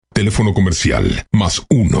Teléfono comercial más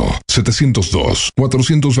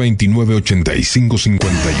 1-702-429-8558.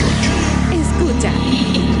 Escucha.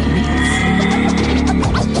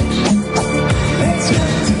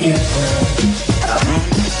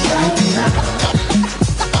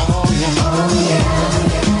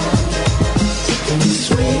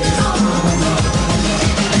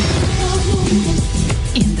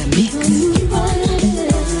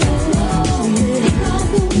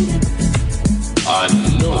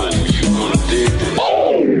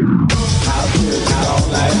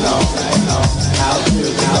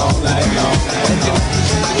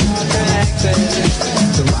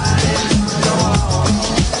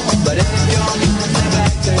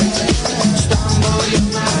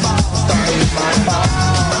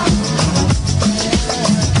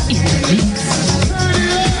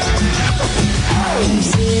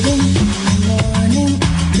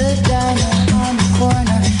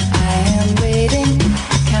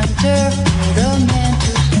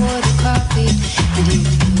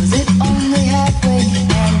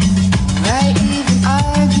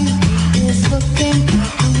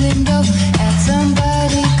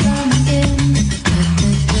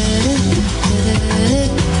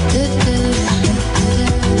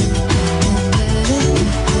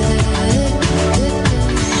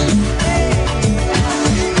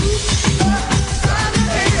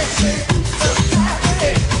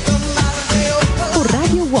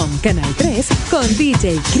 Canal 3 con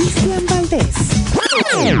DJ Cristian Valdés.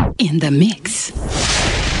 In the mix.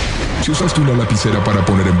 Si usaste una lapicera para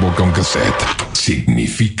poner en boca un cassette,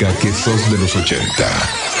 significa que sos de los 80.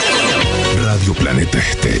 Radio Planeta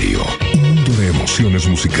Estéreo, un mundo de emociones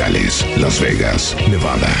musicales. Las Vegas,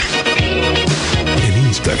 Nevada. En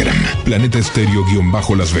Instagram, Planeta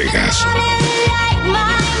Estéreo-Las Vegas.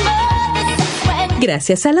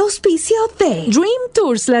 Gracias al auspicio de Dream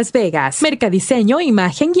Tours Las Vegas, Mercadiseño,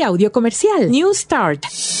 Imagen y Audio Comercial, New Start.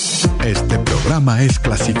 Este programa es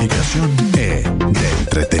clasificación E de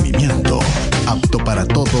entretenimiento, apto para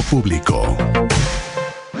todo público.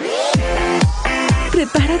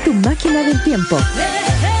 Prepara tu máquina del tiempo.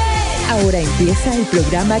 Ahora empieza el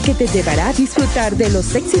programa que te llevará a disfrutar de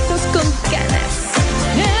los éxitos con ganas.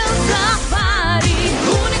 El Safari,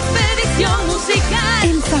 una expedición musical.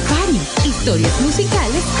 El Safari, historias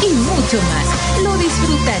musicales y mucho más. Lo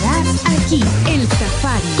disfrutarás aquí, El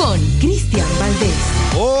Safari, con Cristian Valdés.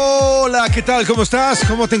 Hola, ¿qué tal? ¿Cómo estás?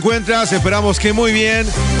 ¿Cómo te encuentras? Esperamos que muy bien.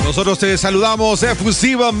 Nosotros te saludamos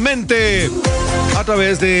efusivamente a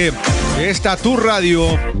través de esta tu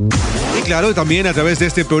radio. Y claro, también a través de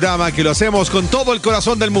este programa que lo hacemos con todo el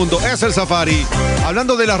corazón del mundo. Es el Safari.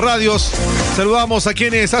 Hablando de las radios, saludamos a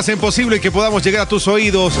quienes hacen posible que podamos llegar a tus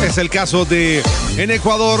oídos. Es el caso de, en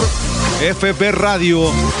Ecuador, FP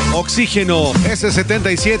Radio, Oxígeno,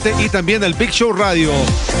 S77 y también el Big Show Radio.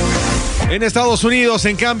 En Estados Unidos,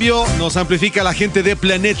 en cambio, nos amplifica la gente de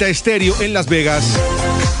Planeta Estéreo en Las Vegas.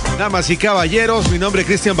 Damas y caballeros, mi nombre es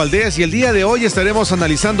Cristian Valdés y el día de hoy estaremos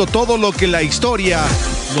analizando todo lo que la historia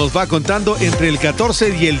nos va contando entre el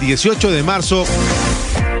 14 y el 18 de marzo.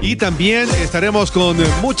 Y también estaremos con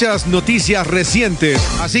muchas noticias recientes.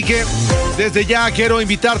 Así que desde ya quiero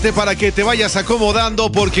invitarte para que te vayas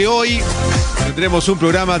acomodando porque hoy tendremos un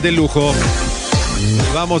programa de lujo.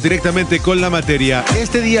 Vamos directamente con la materia.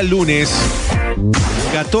 Este día lunes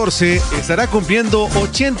 14 estará cumpliendo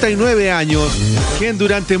 89 años, quien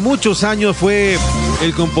durante muchos años fue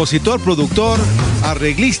el compositor, productor,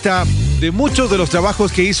 arreglista de muchos de los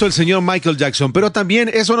trabajos que hizo el señor Michael Jackson. Pero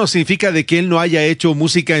también eso no significa de que él no haya hecho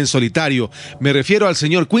música en solitario. Me refiero al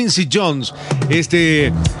señor Quincy Jones,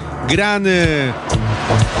 este gran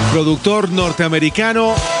productor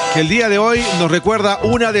norteamericano que el día de hoy nos recuerda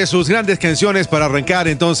una de sus grandes canciones para arrancar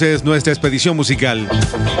entonces nuestra expedición musical.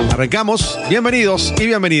 Arrancamos, bienvenidos y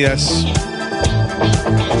bienvenidas.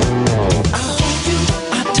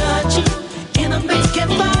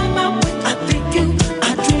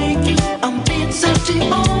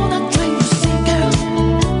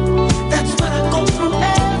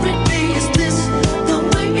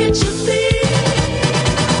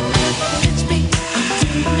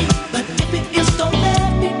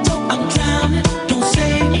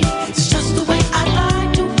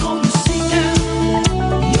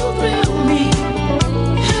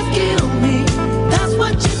 Me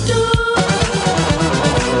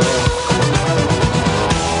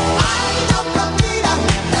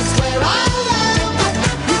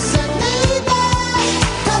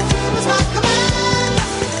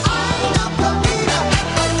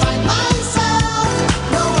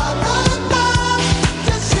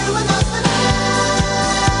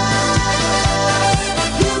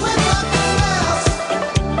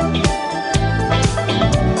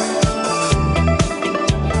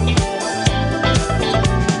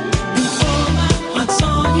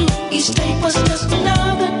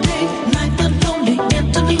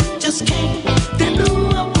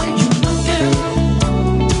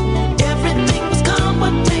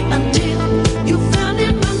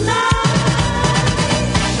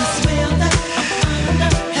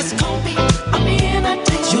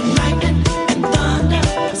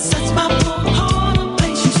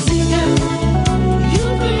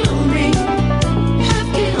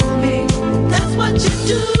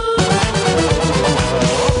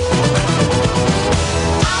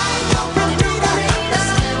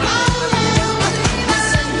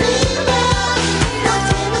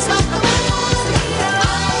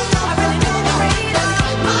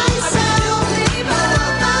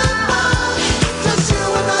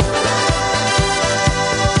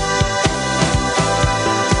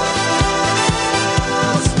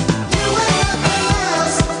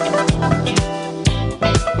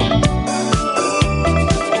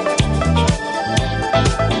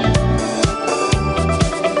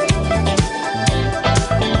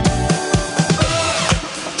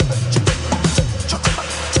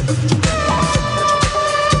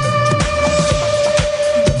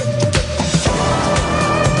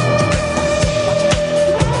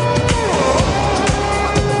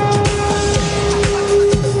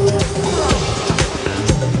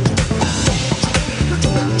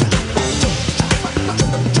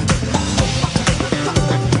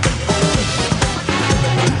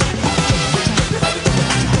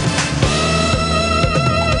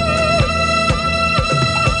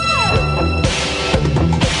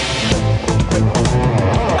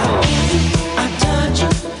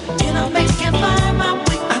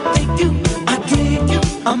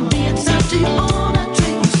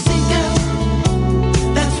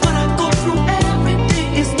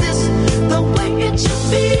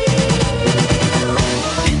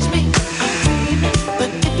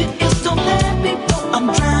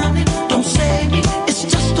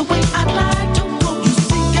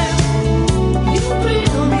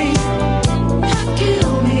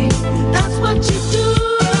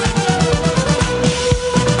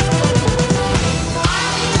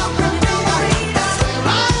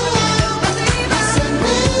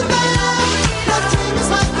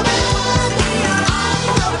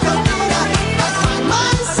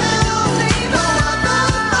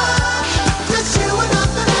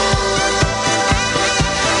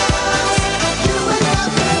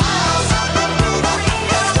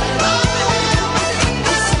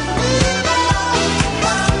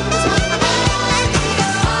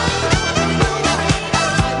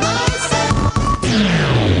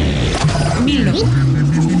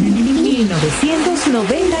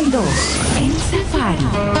en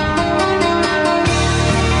Safari.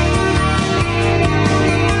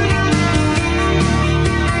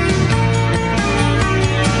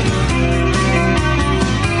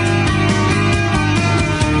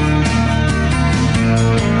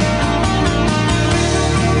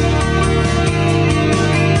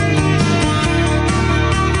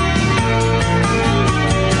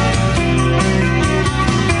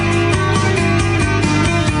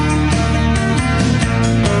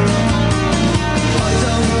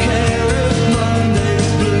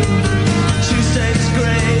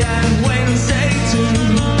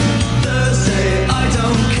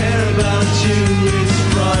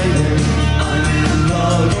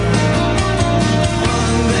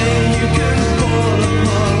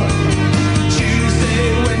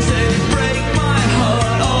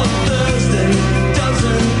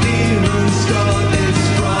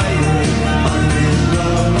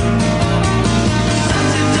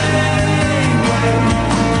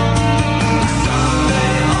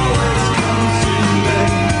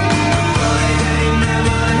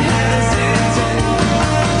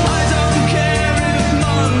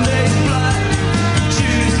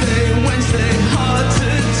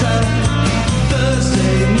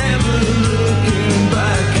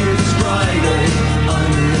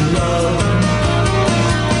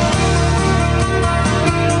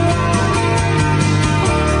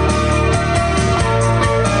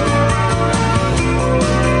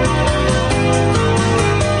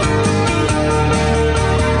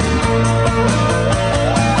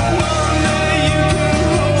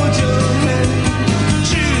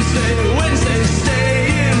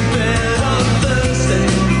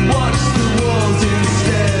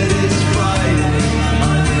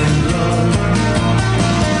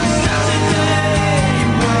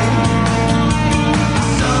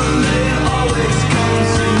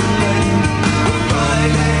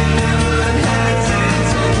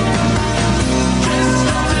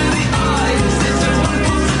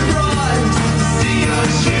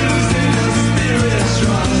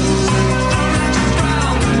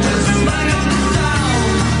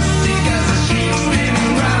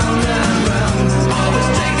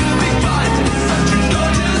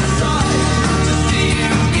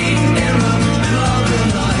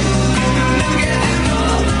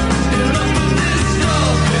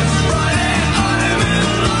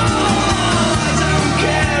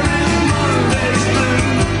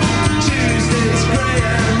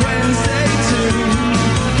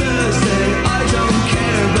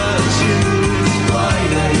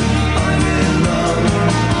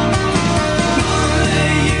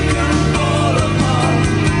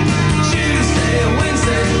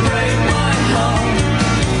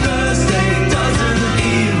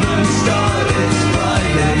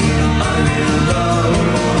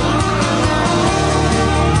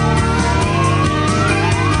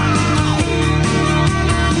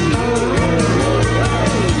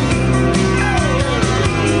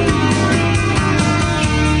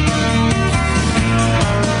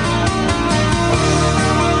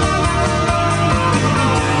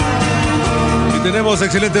 Tenemos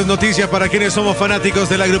excelentes noticias para quienes somos fanáticos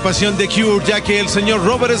de la agrupación The Cure, ya que el señor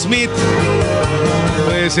Robert Smith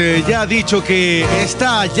pues ya ha dicho que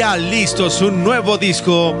está ya listo su nuevo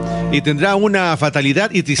disco y tendrá una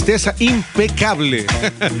fatalidad y tristeza impecable.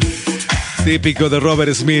 Típico de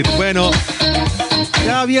Robert Smith. Bueno,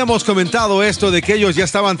 ya habíamos comentado esto de que ellos ya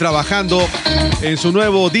estaban trabajando en su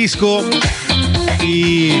nuevo disco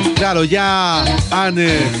y claro, ya han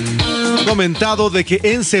comentado de que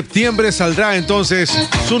en septiembre saldrá entonces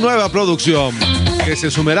su nueva producción, que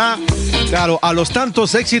se sumará, claro, a los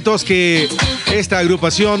tantos éxitos que esta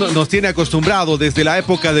agrupación nos tiene acostumbrado desde la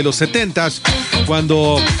época de los 70s,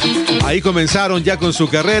 cuando ahí comenzaron ya con su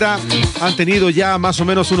carrera. Han tenido ya más o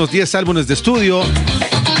menos unos 10 álbumes de estudio,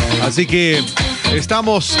 así que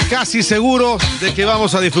estamos casi seguros de que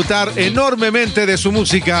vamos a disfrutar enormemente de su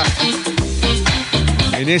música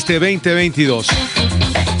en este 2022.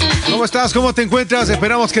 ¿Cómo estás? ¿Cómo te encuentras?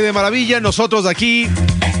 Esperamos que de maravilla. Nosotros aquí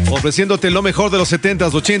ofreciéndote lo mejor de los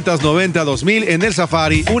 70s, 80s, 90, 2000 en el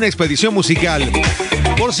Safari, una expedición musical.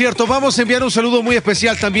 Por cierto, vamos a enviar un saludo muy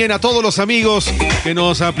especial también a todos los amigos que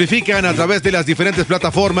nos amplifican a través de las diferentes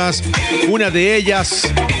plataformas. Una de ellas,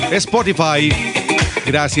 Spotify.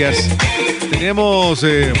 Gracias. Tenemos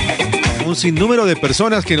un sinnúmero de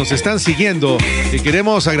personas que nos están siguiendo y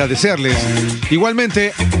queremos agradecerles.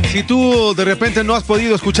 Igualmente, si tú de repente no has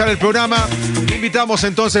podido escuchar el programa, te invitamos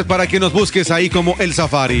entonces para que nos busques ahí como El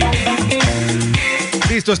Safari.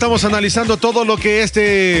 Listo, estamos analizando todo lo que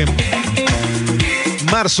este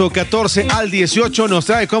marzo 14 al 18 nos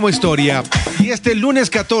trae como historia. Y este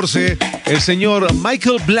lunes 14, el señor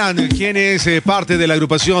Michael Bland, quien es parte de la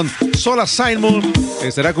agrupación Soul Asylum,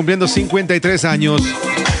 estará cumpliendo 53 años.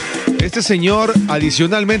 Este señor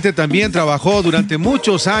adicionalmente también trabajó durante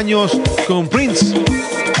muchos años con Prince.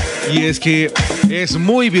 Y es que es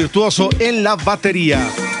muy virtuoso en la batería.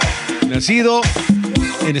 Nacido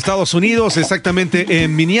en Estados Unidos, exactamente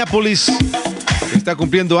en Minneapolis. Está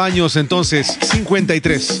cumpliendo años entonces,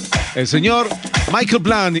 53. El señor Michael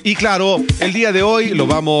Bland. Y claro, el día de hoy lo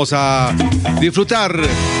vamos a disfrutar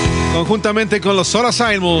conjuntamente con los Soul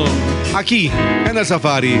Asylum. Aquí en el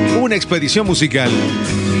Safari, una expedición musical.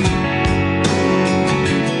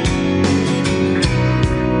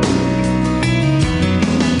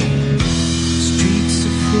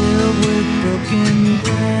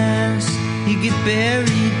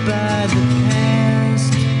 Buried by the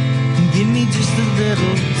past. Give me just a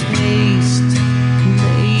little taste.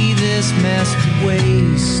 Lay this mess to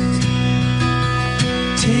waste.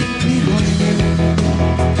 Take me home.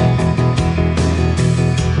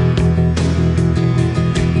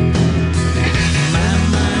 My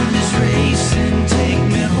mind is racing. Take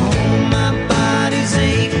me home. My body's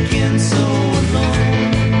aching so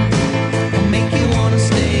alone. I'll make you wanna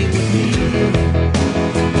stay with me.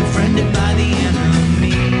 Befriended by the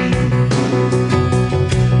enemy.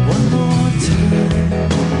 One more time.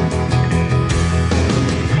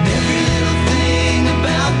 Every little thing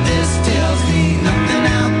about this tells me nothing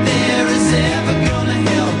out there is ever gonna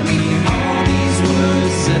help me. All these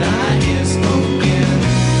words that I hear spoken,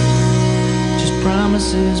 just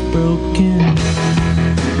promises broken.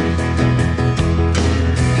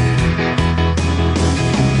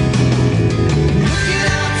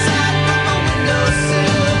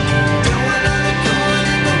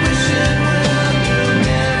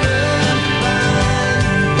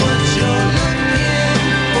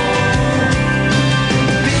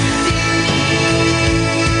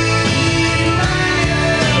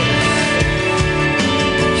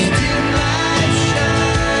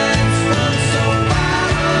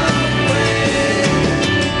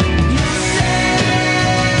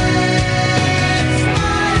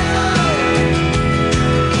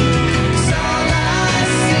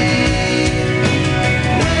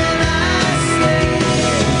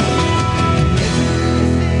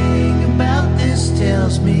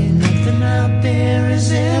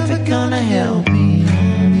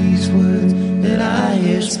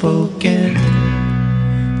 Spoken,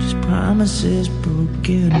 just promises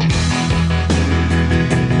broken.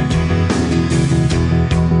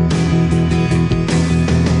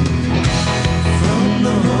 From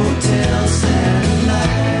the hotel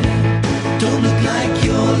satellite, don't look like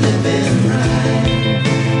you're living right.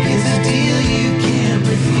 Here's a deal you can't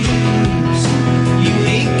refuse. You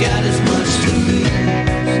ain't got as much to lose.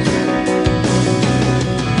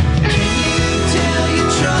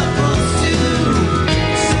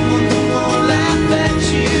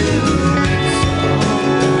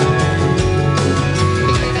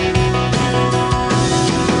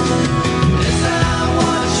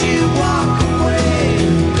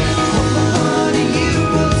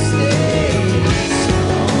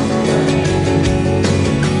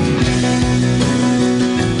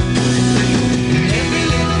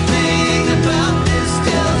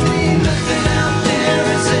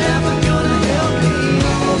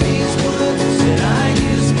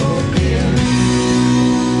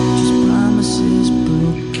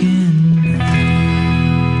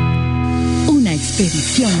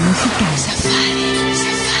 Expedición musical.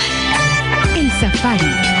 El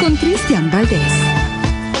Safari con Cristian Valdés.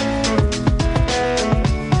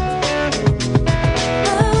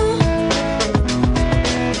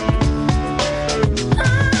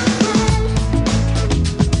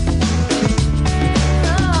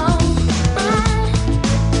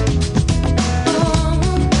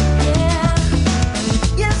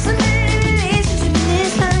 Yes, I'm in a relationship in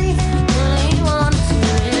this life. Only one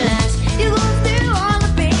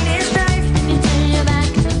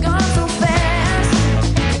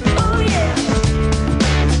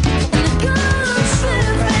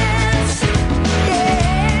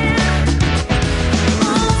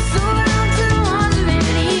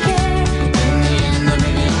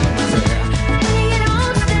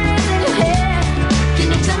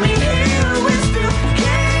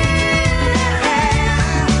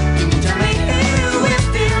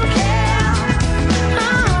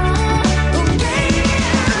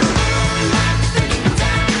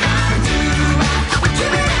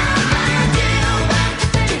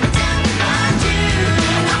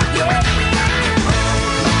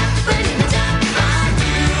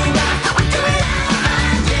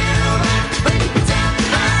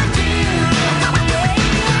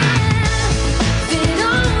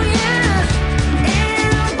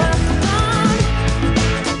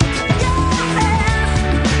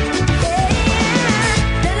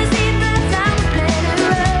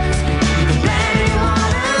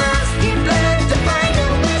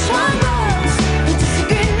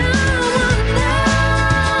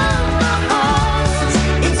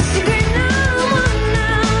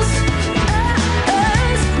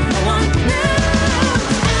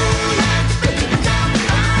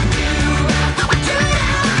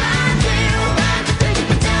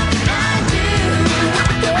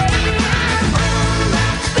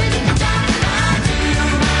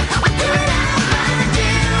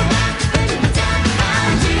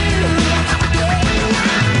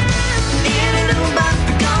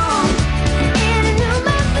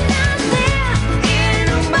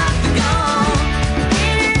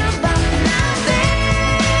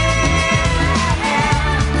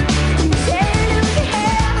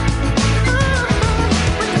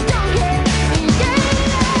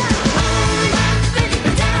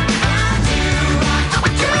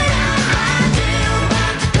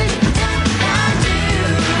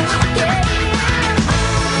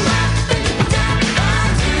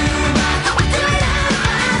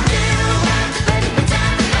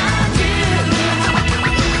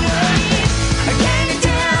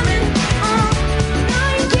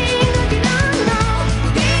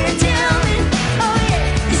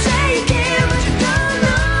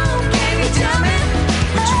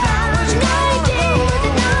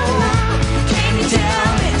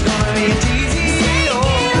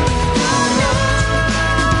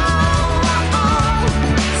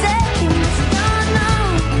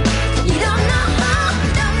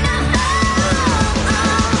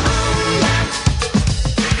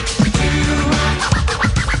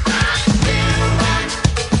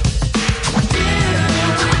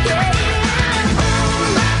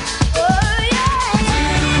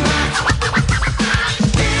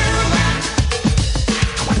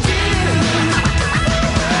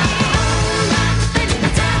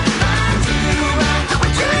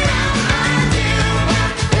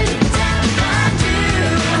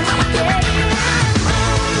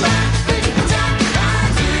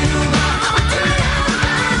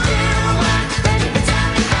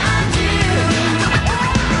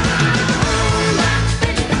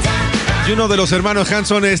Y uno de los hermanos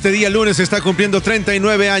Hanson este día lunes está cumpliendo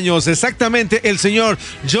 39 años. Exactamente el señor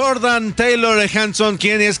Jordan Taylor Hanson,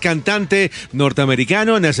 quien es cantante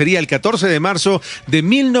norteamericano. Nacería el 14 de marzo de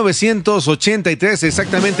 1983,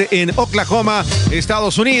 exactamente en Oklahoma,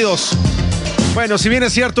 Estados Unidos. Bueno, si bien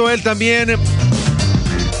es cierto, él también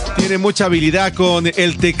tiene mucha habilidad con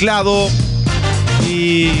el teclado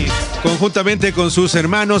y conjuntamente con sus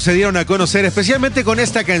hermanos se dieron a conocer especialmente con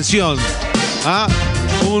esta canción.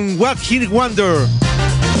 Un One Hit Wonder.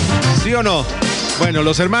 ¿Sí o no? Bueno,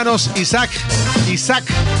 los hermanos Isaac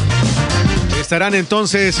estarán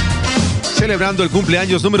entonces celebrando el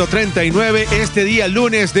cumpleaños número 39 este día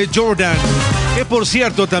lunes de Jordan. Que por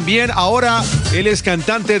cierto, también ahora él es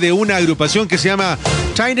cantante de una agrupación que se llama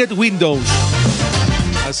Tinted Windows.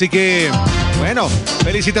 Así que, bueno,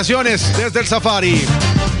 felicitaciones desde el Safari.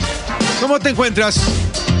 ¿Cómo te encuentras?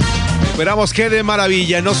 Esperamos que de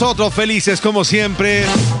maravilla. Nosotros felices, como siempre,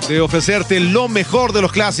 de ofrecerte lo mejor de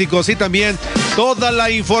los clásicos y también toda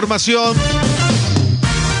la información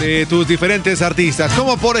de tus diferentes artistas.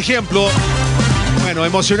 Como por ejemplo, bueno,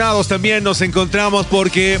 emocionados también nos encontramos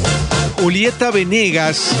porque Julieta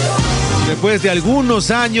Venegas, después de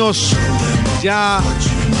algunos años, ya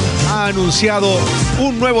ha anunciado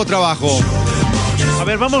un nuevo trabajo. A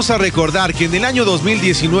ver, vamos a recordar que en el año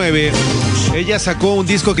 2019 ella sacó un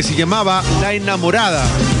disco que se llamaba La Enamorada.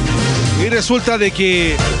 Y resulta de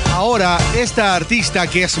que ahora esta artista,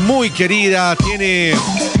 que es muy querida, tiene,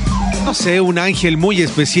 no sé, un ángel muy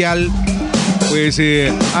especial, pues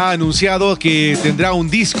ha anunciado que tendrá un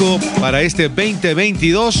disco para este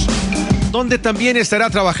 2022, donde también estará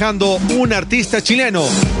trabajando un artista chileno,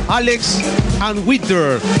 Alex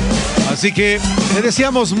Anwiter. Así que le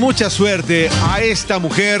deseamos mucha suerte a esta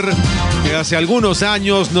mujer que hace algunos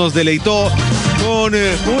años nos deleitó con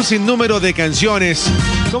un sinnúmero de canciones,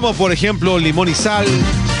 como por ejemplo Limón y Sal.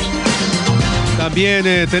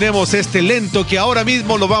 También tenemos este lento que ahora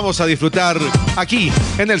mismo lo vamos a disfrutar aquí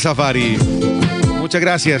en el Safari. Muchas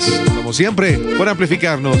gracias, como siempre, por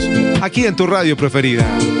amplificarnos aquí en tu radio preferida.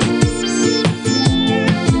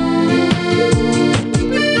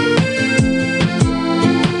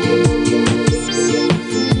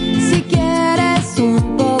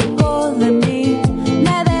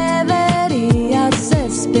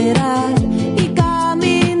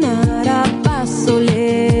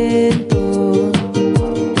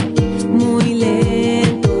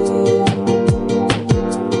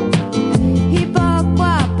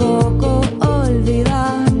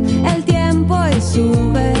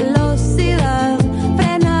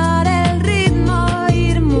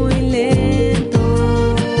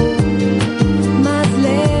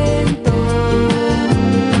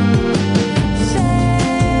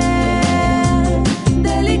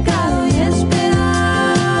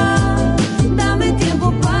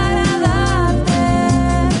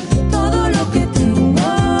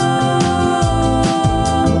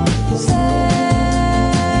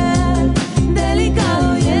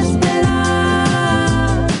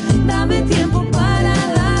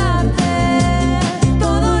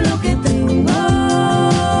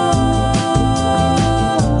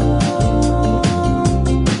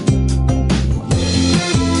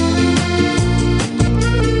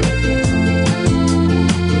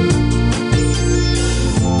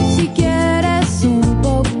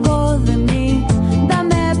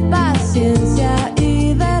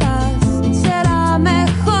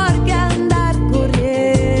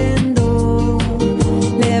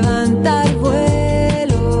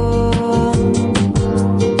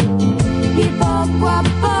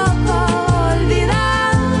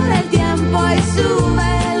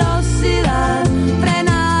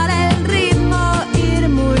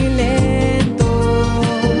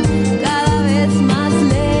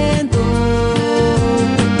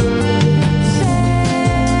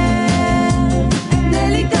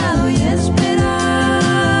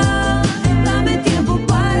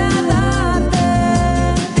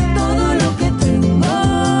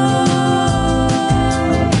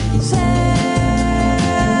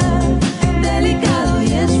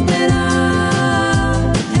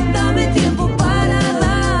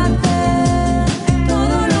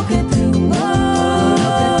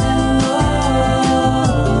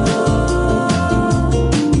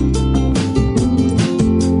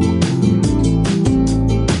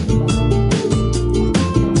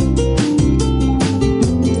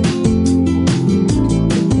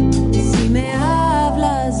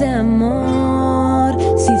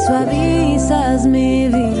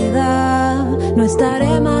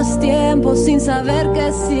 sin saber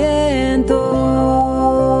qué siento.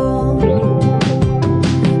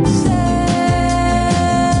 Ser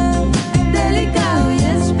delicado y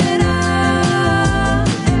esperar.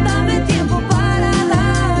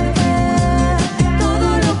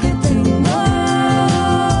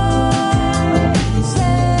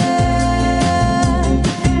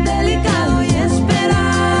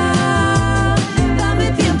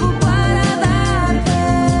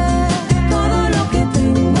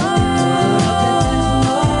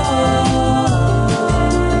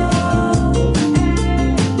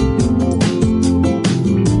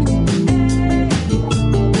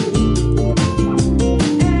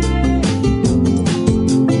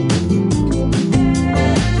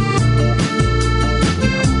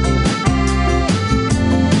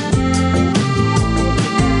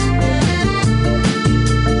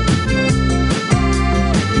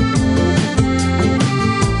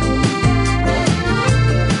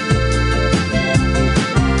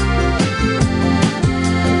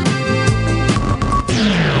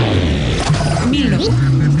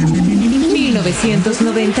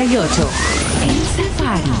 1998. El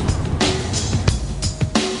Safari.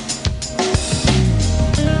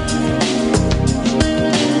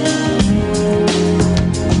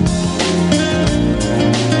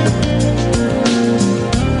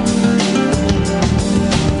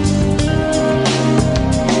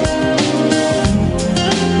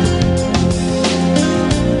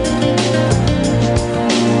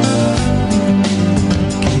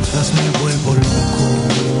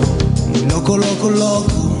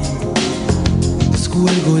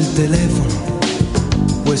 Descuelgo el teléfono,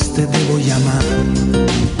 pues te debo llamar,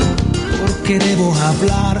 porque debo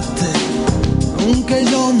hablarte, aunque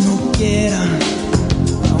yo no quiera,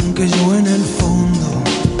 aunque yo en el fondo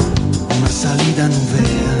una salida no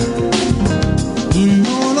vea. Y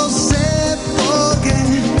no lo sé por qué,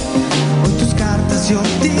 hoy tus cartas yo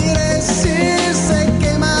tiré, si se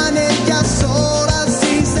queman ellas solas,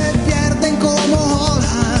 si se pierden como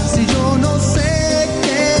olas, y yo no sé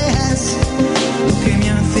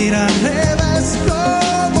ir al revés,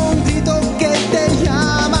 como un grito que te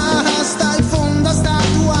llama hasta el fondo, hasta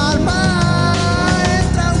tu alma.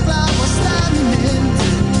 Entra un clavo hasta mi mente,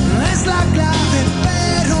 no es la clave,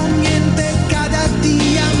 pero miente. Cada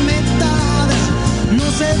día me tarda, no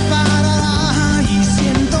se parará, y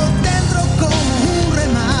siento dentro como un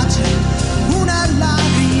remache, una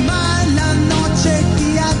lágrima en la noche.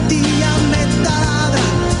 Día a día me tarda,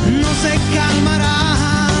 no se calmará.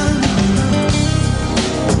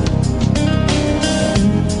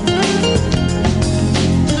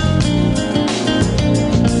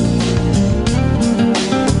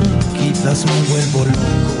 Me vuelvo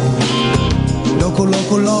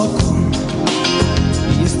loco,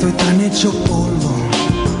 y estoy tan hecho polvo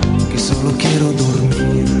que solo quiero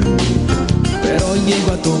dormir, pero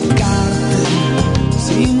llego a tocarte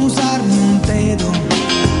sin usar ni un dedo,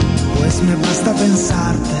 pues me basta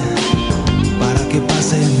pensarte para que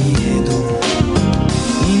pase el miedo.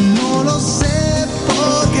 Y no lo sé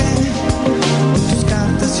por qué tus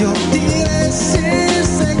cartas yo tiré, si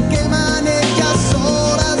se queman ellas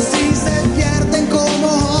solas, si se pierden como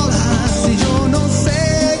olas, y yo no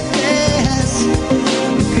sé qué es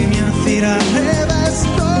lo que me hace ir al revés,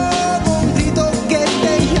 como un grito que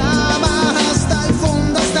te llama hasta el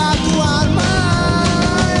fondo, hasta tu alma.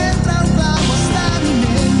 Entra un clavo hasta mi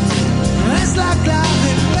mente, no es la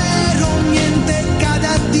clave, pero miente.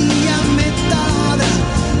 Cada día me tarda,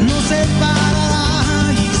 no se parará,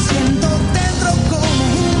 y siento dentro como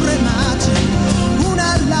un remache, una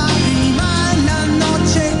lágrima en la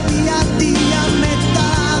noche. Día a día me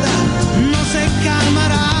tarda, no se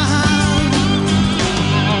calmará.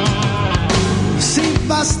 Si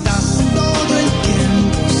bastase todo el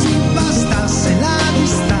tiempo, si bastase la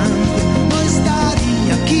distancia, no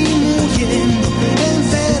estaría aquí muriendo,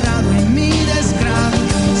 encerrado en mi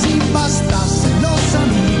desgracia. Si bastasen los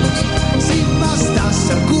amigos, si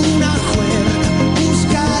bastase alguna juerga,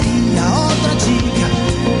 buscaría otra chica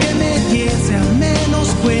que me diese al menos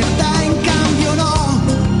cuerda. En cambio no,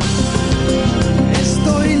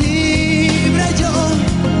 estoy libre yo,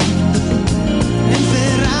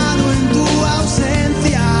 encerrado en tu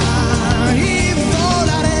ausencia, y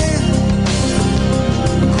volaré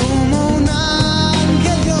como un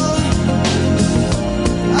ángel yo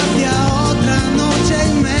hacia otra noche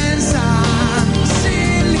inmensa. Sí,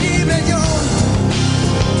 libre yo,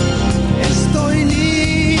 estoy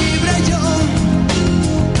libre yo,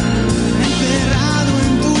 encerrado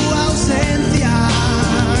en tu ausencia,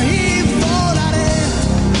 y volaré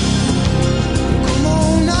como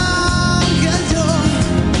un ángel yo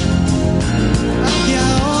hacia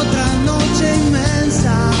otra noche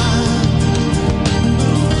inmensa.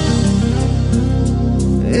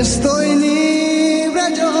 Estoy libre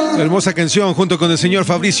yo. Hermosa canción junto con el señor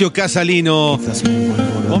Fabricio Casalino.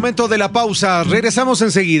 Momento de la pausa, regresamos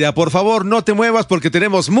enseguida. Por favor, no te muevas porque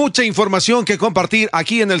tenemos mucha información que compartir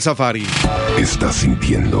aquí en el Safari. Estás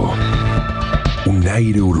sintiendo un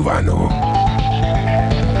aire urbano.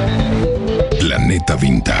 Planeta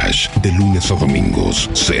Vintage, de lunes a domingos,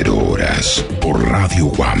 0 horas, por Radio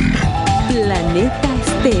Guam. Planeta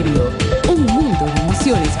Estéreo, un mundo de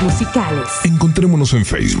emociones musicales. Encontrémonos en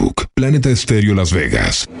Facebook, Planeta Estéreo Las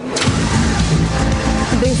Vegas.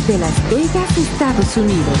 Desde Las Vegas, Estados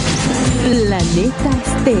Unidos. Planeta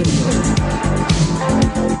Estéreo.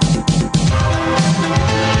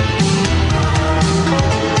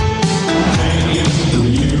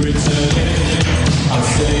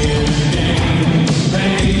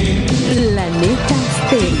 Planeta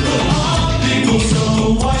Estéreo.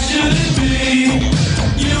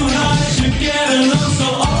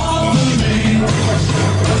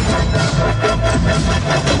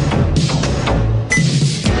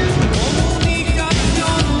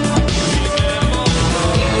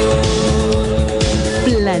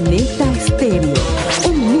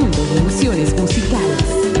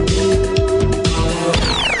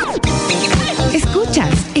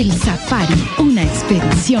 El Safari, una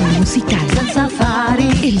expedición musical. El Safari.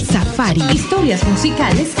 El Safari. Historias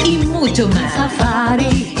musicales y mucho más.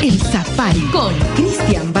 Safari. El Safari Con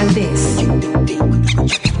Cristian Valdés.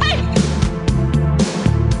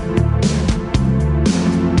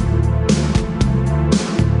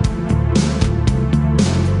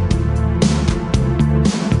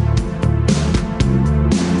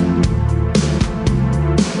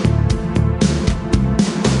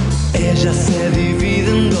 Ella se divide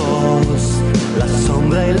en dos, la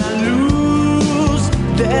sombra y la luz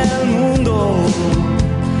del mundo.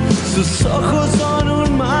 Sus ojos son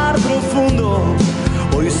un mar profundo.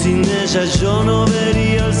 Hoy sin ella yo no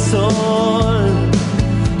vería el sol.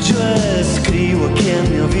 Yo escribo aquí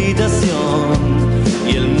en mi habitación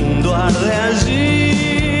y el mundo arde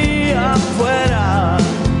allí afuera.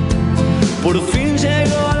 Por fin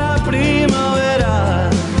llegó la primavera.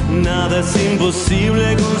 Nada es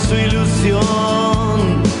imposible con su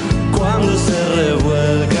ilusión. Cuando se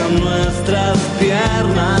revuelcan nuestras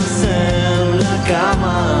piernas en la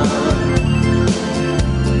cama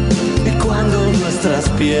y cuando nuestras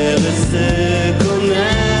pieles se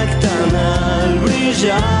conectan al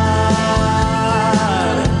brillar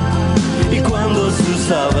y cuando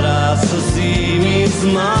sus abrazos y mis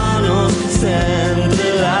manos se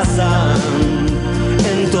entrelazan,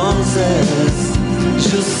 entonces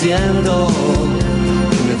yo siento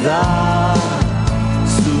que me da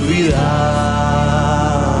su vida.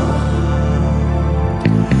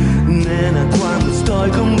 Nena, cuando estoy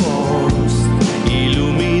con vos,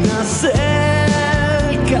 iluminas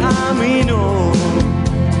el camino.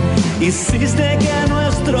 Hiciste que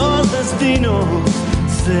nuestros destinos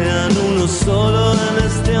sean uno solo en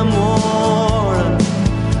este amor.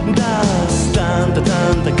 Das tanta,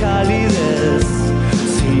 tanta calidez.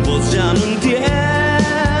 Sin vos ya no entiendo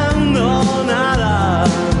nada.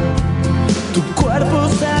 Tu cuerpo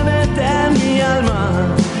se mete en mi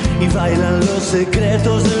alma y bailan los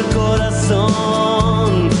secretos del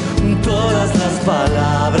corazón. Todas las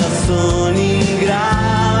palabras son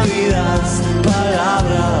ingrávidas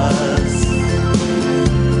palabras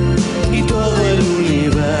y todo el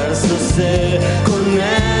universo se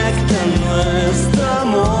conecta en nuestro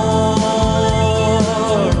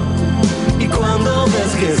amor. Y cuando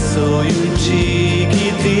ves que soy un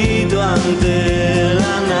chiquitito ante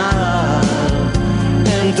la nada,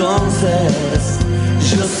 entonces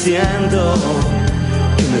yo siento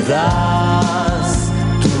que me das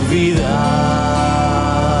tu vida.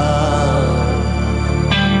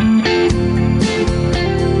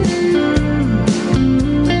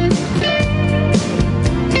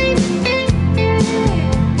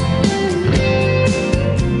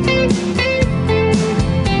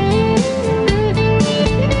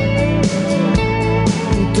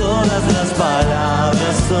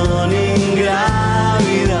 Palabras son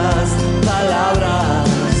ingrávidas palabras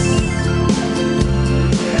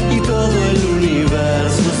y todo el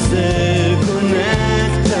universo se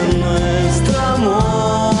conecta en nuestro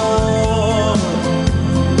amor.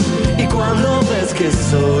 Y cuando ves que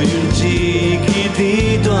soy un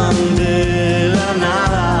chiquitito ante la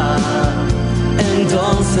nada,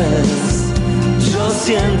 entonces yo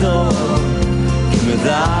siento que me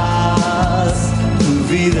das tu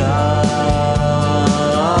vida.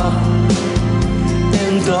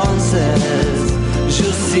 Entonces yo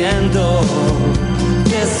siento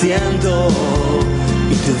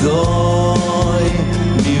y te doy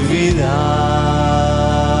mi vida.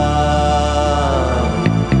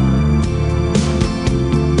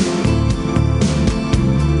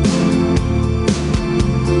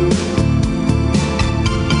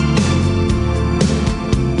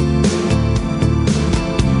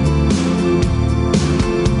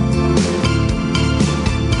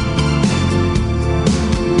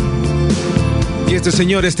 Y este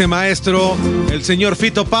señor, este maestro, el señor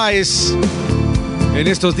Fito Páez, en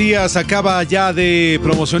estos días acaba ya de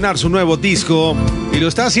promocionar su nuevo disco y lo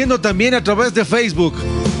está haciendo también a través de Facebook.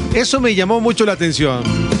 Eso me llamó mucho la atención.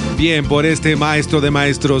 Bien por este maestro de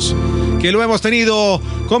maestros, que lo hemos tenido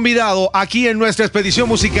convidado aquí en nuestra expedición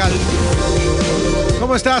musical.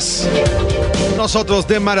 ¿Cómo estás? Nosotros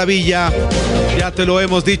de maravilla. Ya te lo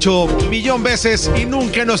hemos dicho 1,000,000 veces y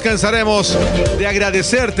nunca nos cansaremos de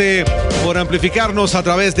agradecerte por amplificarnos a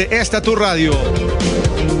través de esta tu radio.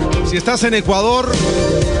 Si estás en Ecuador,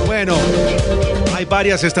 bueno, hay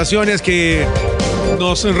varias estaciones que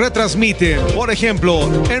nos retransmiten. Por ejemplo,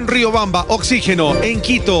 en Riobamba, Oxígeno, en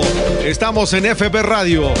Quito, estamos en FB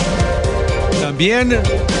Radio. También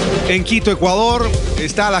en Quito, Ecuador,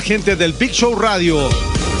 está la gente del Big Show Radio.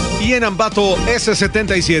 Y en Ambato,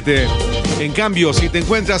 S77. En cambio, si te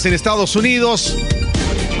encuentras en Estados Unidos,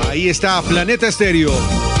 Ahí está Planeta Estéreo.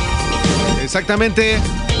 Exactamente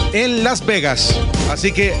en Las Vegas.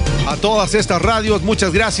 Así que a todas estas radios,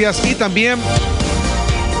 muchas gracias. Y también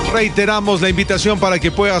reiteramos la invitación para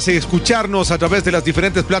que puedas escucharnos a través de las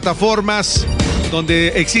diferentes plataformas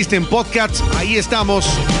donde existen podcasts. Ahí estamos.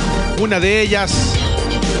 Una de ellas,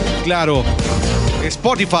 claro,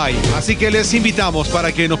 Spotify. Así que les invitamos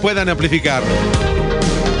para que nos puedan amplificar.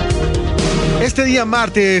 Este día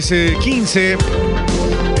martes 15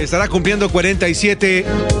 estará cumpliendo 47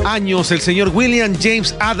 años el señor William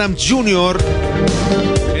James Adams Jr.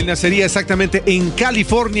 Él nacería exactamente en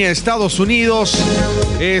California, Estados Unidos.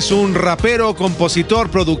 Es un rapero, compositor,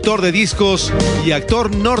 productor de discos y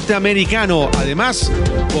actor norteamericano. Además,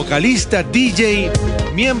 vocalista, DJ,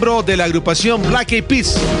 miembro de la agrupación Black Eyed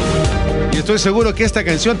Peas. Y estoy seguro que esta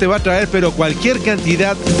canción te va a traer pero cualquier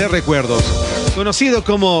cantidad de recuerdos. Conocido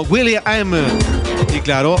como William M. Y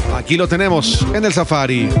claro, aquí lo tenemos en el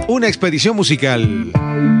Safari, una expedición musical.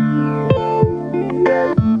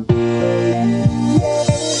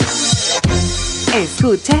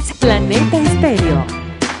 Escuchas Planeta Estéreo.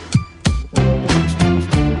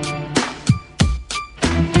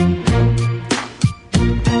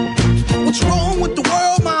 What's wrong with the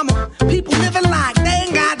world, mama? People living like they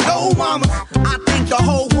ain't got no mamas. I think the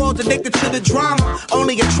whole world's addicted to the drama,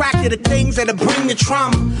 only attracted to things that'll bring the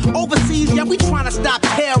trauma. Overseas, yeah, we trying to stop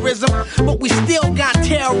terrorism, but we still got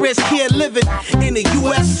terrorists here living in the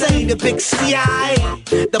USA, the big CIA,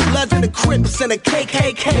 the Bloods and the Crips and the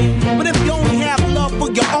KKK. But if you only have love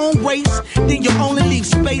for your own race, then you only leave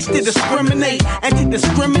space to discriminate, and to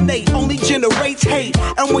discriminate only generates hate.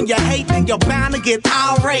 And when you hate, then you're bound to get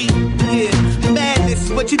irate. Yeah, madness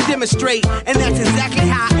is what you demonstrate, and that's exactly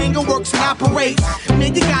how anger works and operates.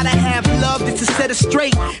 Man, you gotta have love just to set it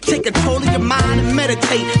straight. Take control of your mind and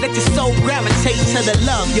meditate. Let your soul gravitate to the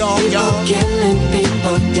love, y'all. People killing,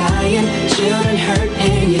 people dying, children hurt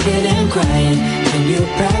and you hear them crying. When you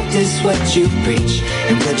practice what you preach,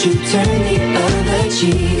 and would you turn the other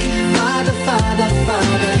cheek? Father, Father,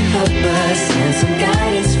 Father, help us, send some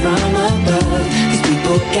guidance from above. These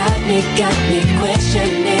people got me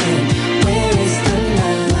questioning, where is the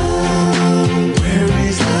love? Where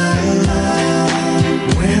is the love?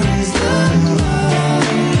 Where is the love?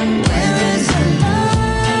 Where is the love?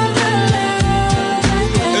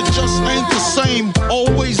 It just ain't the same,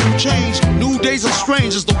 always new change. New days are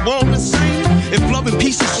strange, is the world insane? If love and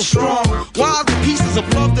peace is so strong, why are the pieces of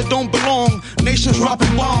love that don't belong? Nations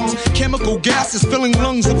dropping bombs, chemical gases filling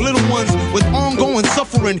lungs of little ones with ongoing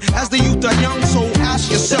suffering as the youth are young. So ask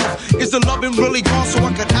yourself, is the loving really gone? So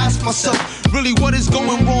I could ask myself, really what is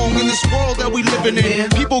going wrong in this world that we living in?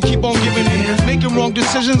 People keep on giving in, making wrong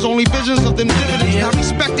decisions, only visions of them dividends. Not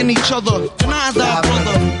respecting each other, denying thy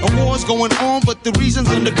brother. A war's going on, but the reason's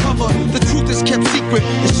undercover. The truth is kept secret,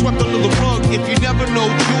 it's swept under the rug. If you never know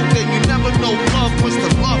truth, then you never know love. Where's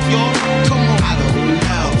the love, y'all? Come on, I don't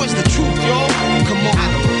know. Where's the truth, y'all? Come on, I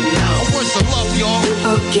don't know. Where's the love, y'all?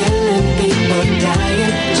 People killing, people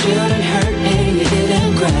dying, children hurt and you hear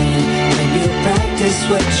them crying. When you practice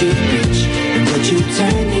what you preach, and would you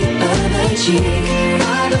turn the other cheek?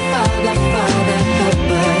 Father, Father, Father,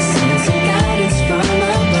 help us, send some guidance from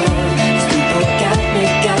above. These people got me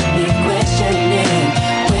questioning,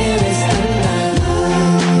 where is the love?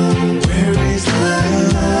 Where is the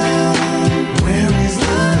love? Where is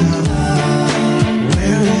the love?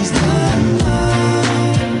 Where is the love?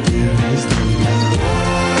 Where is the love?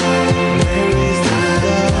 Where is the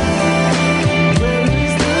love? Where is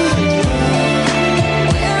the love?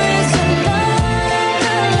 Where is the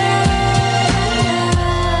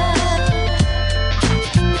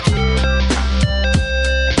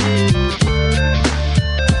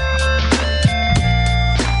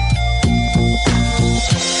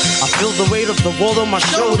I feel the weight of the world on my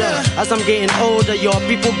shoulder. As I'm getting older, your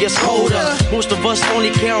people get colder. Most of us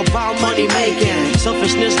only care about money making.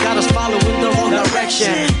 Selfishness got us following the wrong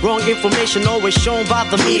direction. Wrong information always shown by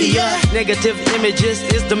the media. Negative images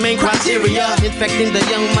is the main criteria. Infecting the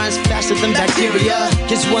young minds faster than bacteria.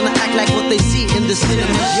 Kids wanna act like what they see in the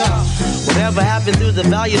cinema. Whatever happened to the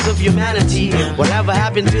values of humanity? Whatever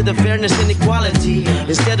happened to the fairness and equality?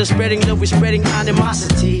 Instead of spreading love, we're spreading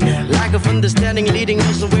animosity. Lack of understanding leading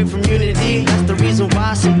us away from unity. That's the reason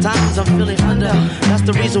why sometimes I'm feeling under. That's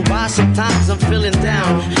the reason why sometimes I'm feeling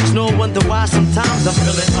down. It's no wonder why sometimes I'm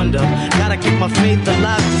feeling under. Gotta keep my faith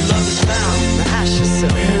alive till love is found. Now ask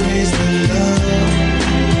yourself, Where is the love?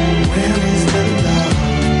 Where is the love?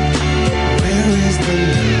 Where is the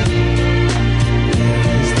love? Where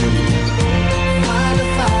is the love? Father,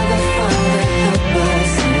 Father, Father, help us,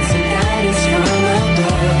 send some guidance from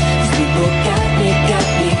above. These people got me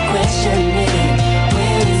questioning,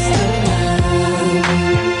 where is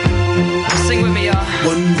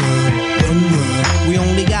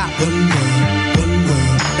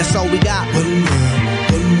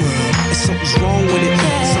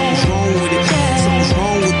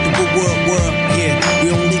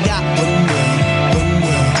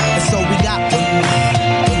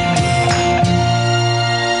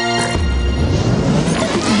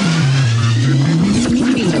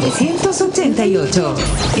 1968.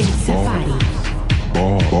 El Safari.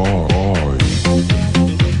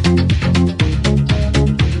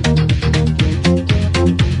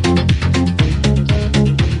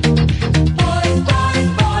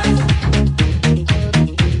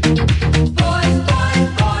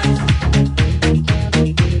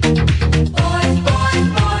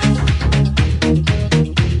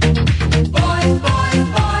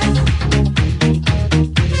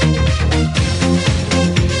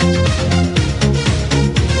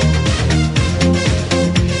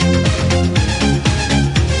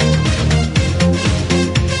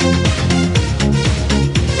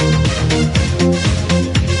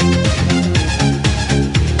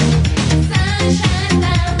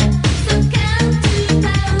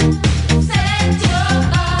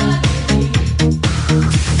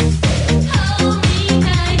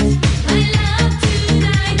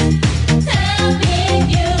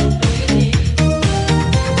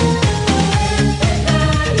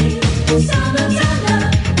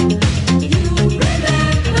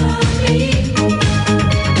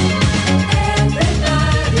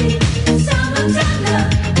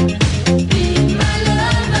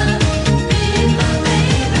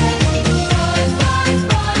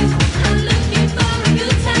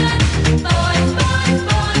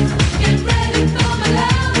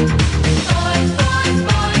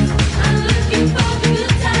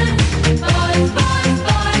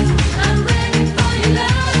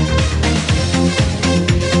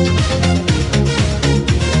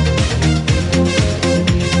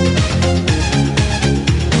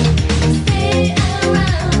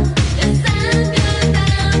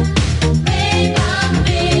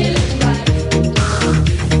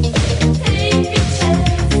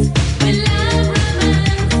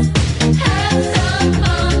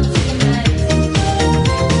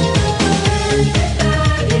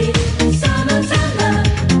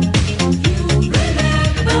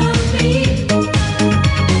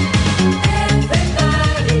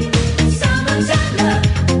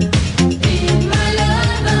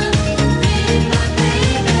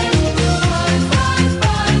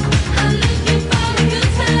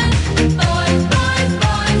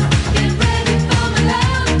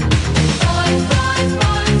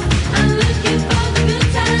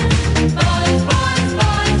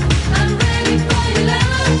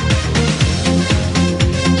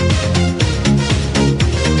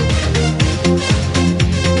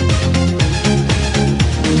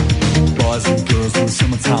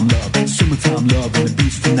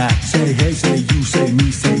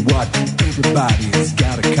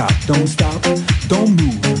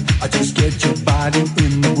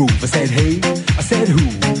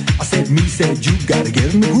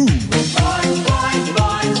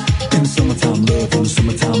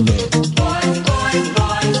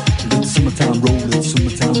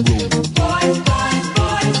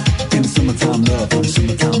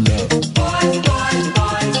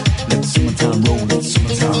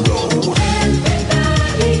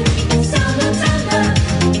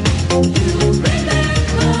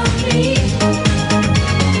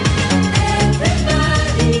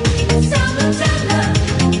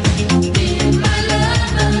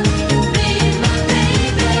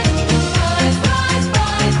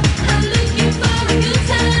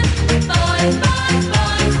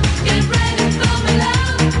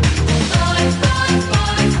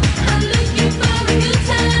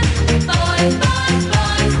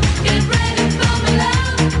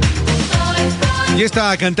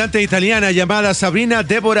 Esta cantante italiana llamada Sabrina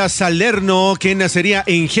Débora Salerno, que nacería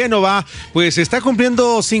en Génova, pues está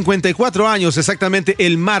cumpliendo 54 años exactamente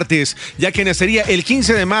el martes, ya que nacería el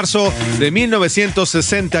 15 de marzo de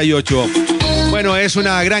 1968. Bueno, es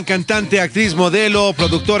una gran cantante, actriz, modelo,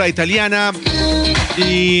 productora italiana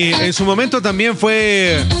y en su momento también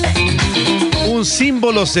fue un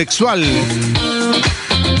símbolo sexual.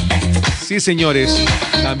 Sí, señores.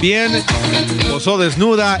 También posó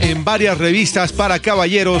desnuda en varias revistas para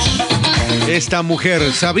caballeros. Esta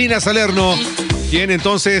mujer, Sabrina Salerno, quien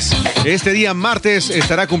entonces este día martes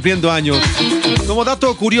estará cumpliendo años. Como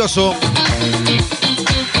dato curioso,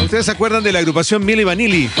 ¿ustedes se acuerdan de la agrupación Milli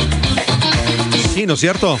Vanilli? Sí, ¿no es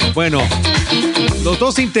cierto? Bueno, los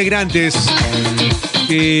dos integrantes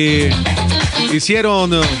que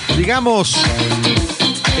hicieron, digamos,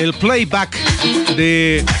 el playback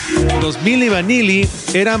de los Milli Vanilli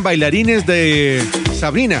eran bailarines de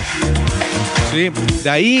Sabrina. Sí, de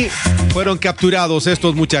ahí fueron capturados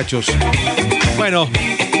estos muchachos. Bueno,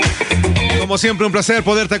 como siempre, un placer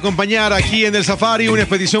poderte acompañar aquí en el Safari, una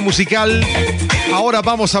expedición musical. Ahora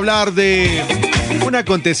vamos a hablar de un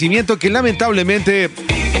acontecimiento que lamentablemente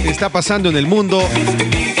está pasando en el mundo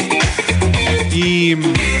y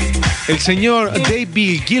el señor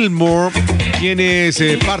David Gilmour, quien es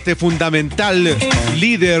parte fundamental,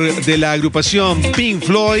 líder de la agrupación Pink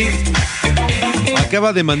Floyd,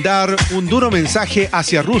 acaba de mandar un duro mensaje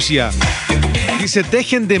hacia Rusia. Dice,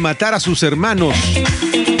 dejen de matar a sus hermanos.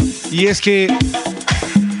 Y es que,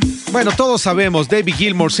 bueno, todos sabemos, David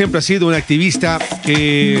Gilmour siempre ha sido un activista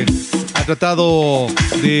que ha tratado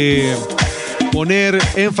de poner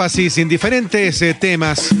énfasis en diferentes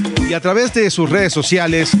temas, y a través de sus redes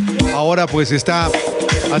sociales ahora pues está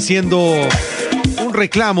haciendo un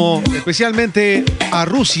reclamo especialmente a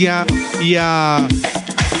Rusia y a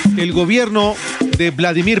el gobierno de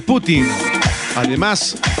Vladimir Putin.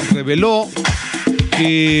 Además, reveló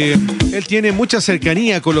que él tiene mucha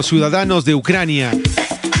cercanía con los ciudadanos de Ucrania.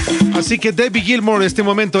 Así que David Gilmour en este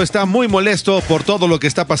momento está muy molesto por todo lo que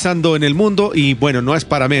está pasando en el mundo, y bueno, no es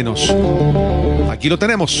para menos. Aquí lo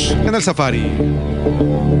tenemos en el Safari.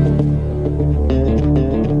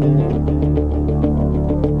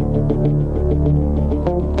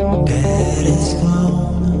 Dad is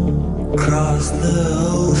gone across the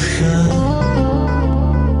ocean,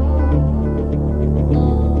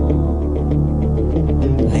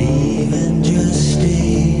 leaving just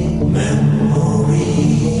a memory.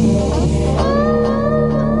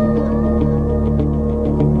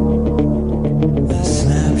 A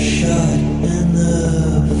snapshot in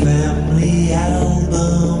the family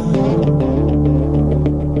album.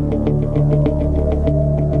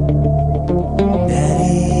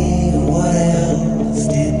 Daddy, what else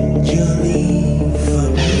did you leave for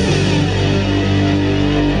me?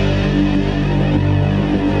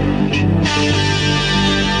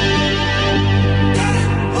 Daddy,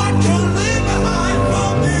 what you leave behind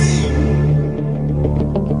for me?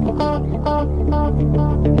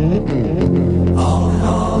 All in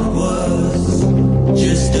all, it was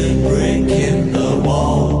just a brick in the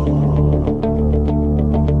wall.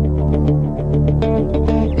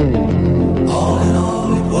 All in all,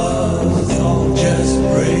 it was all just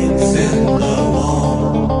bricks in the wall.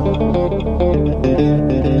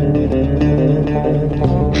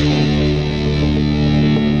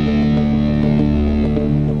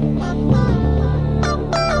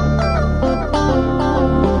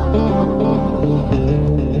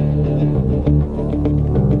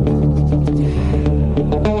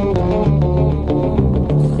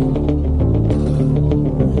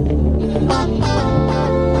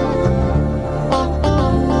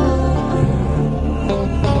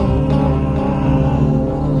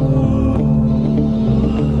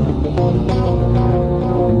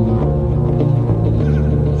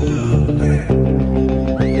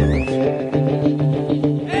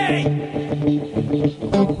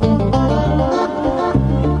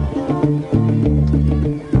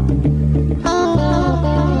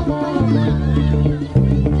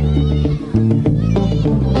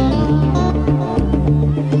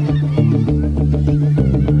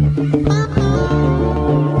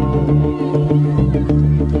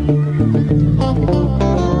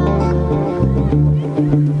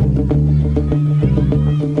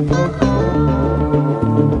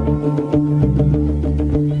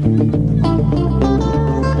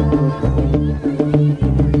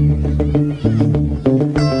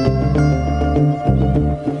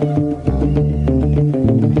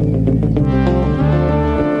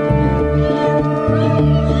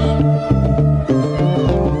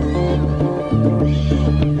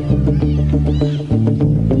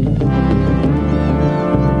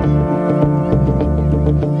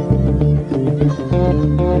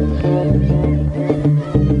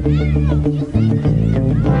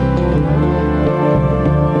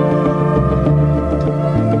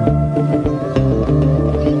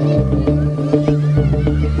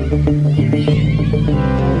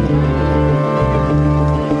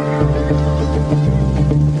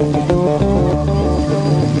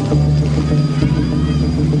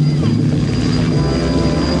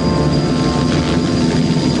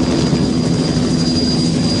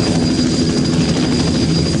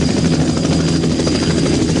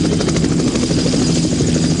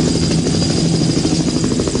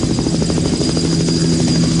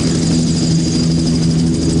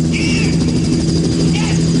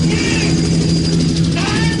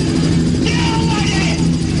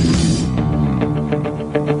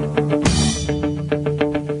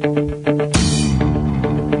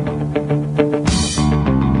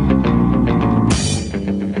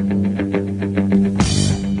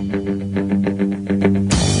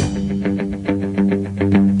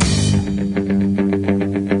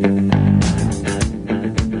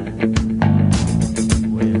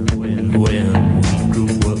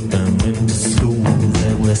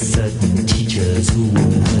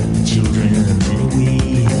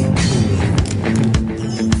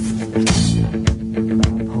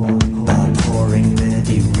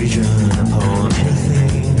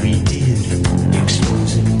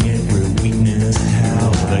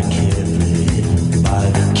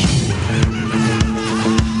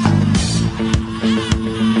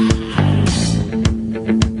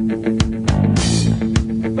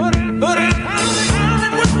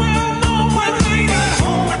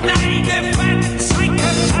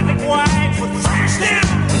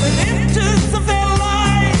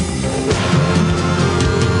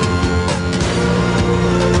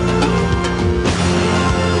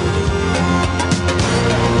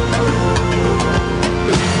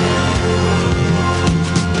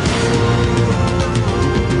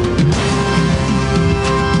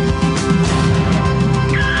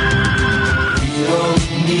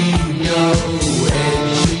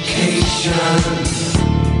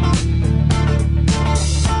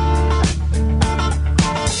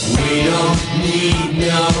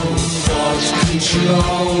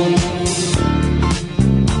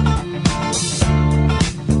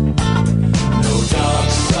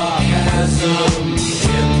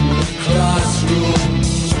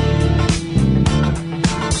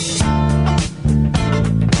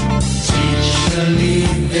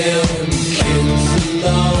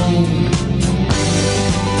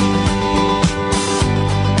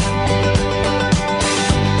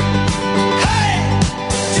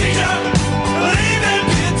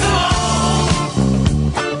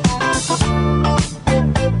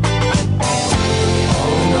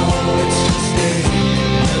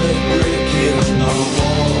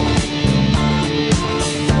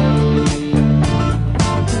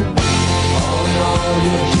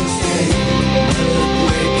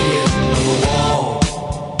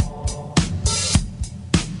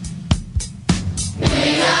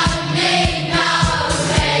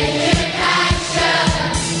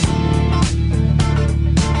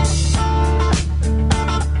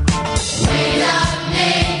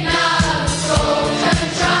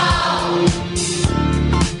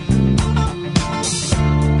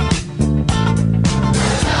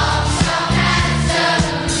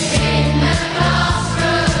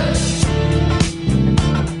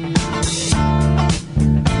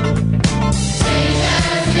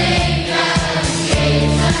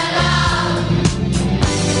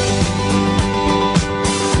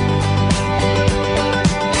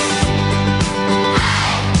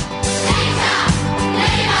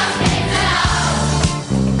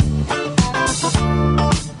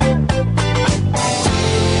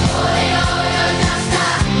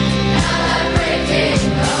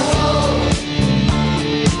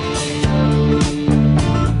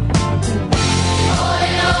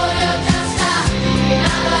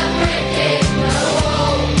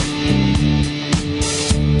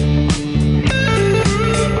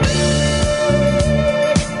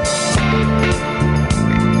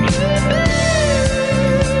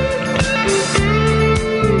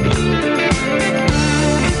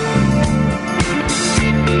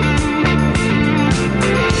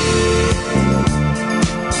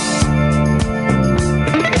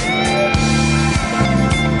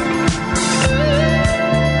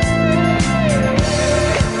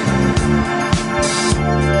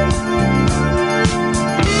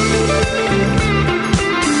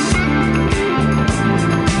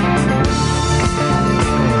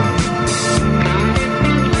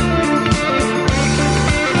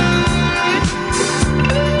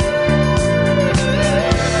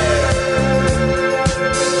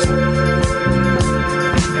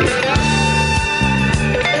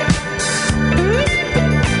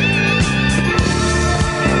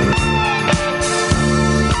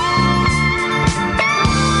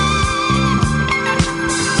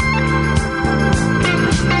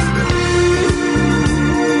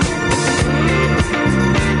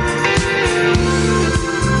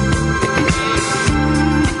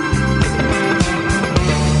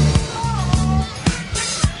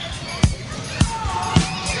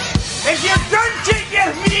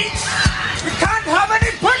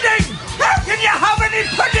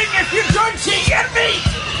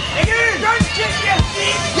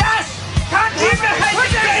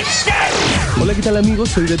 ¿qué tal amigos?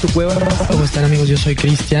 Soy Beto Cueva. ¿Cómo están amigos? Yo soy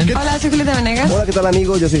Cristian. Hola, soy Julieta Venegas. Hola, ¿qué tal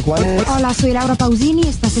amigos? Yo soy Juan. Hola, soy Laura Pausini.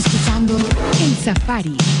 Estás escuchando El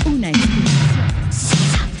Safari, una experiencia.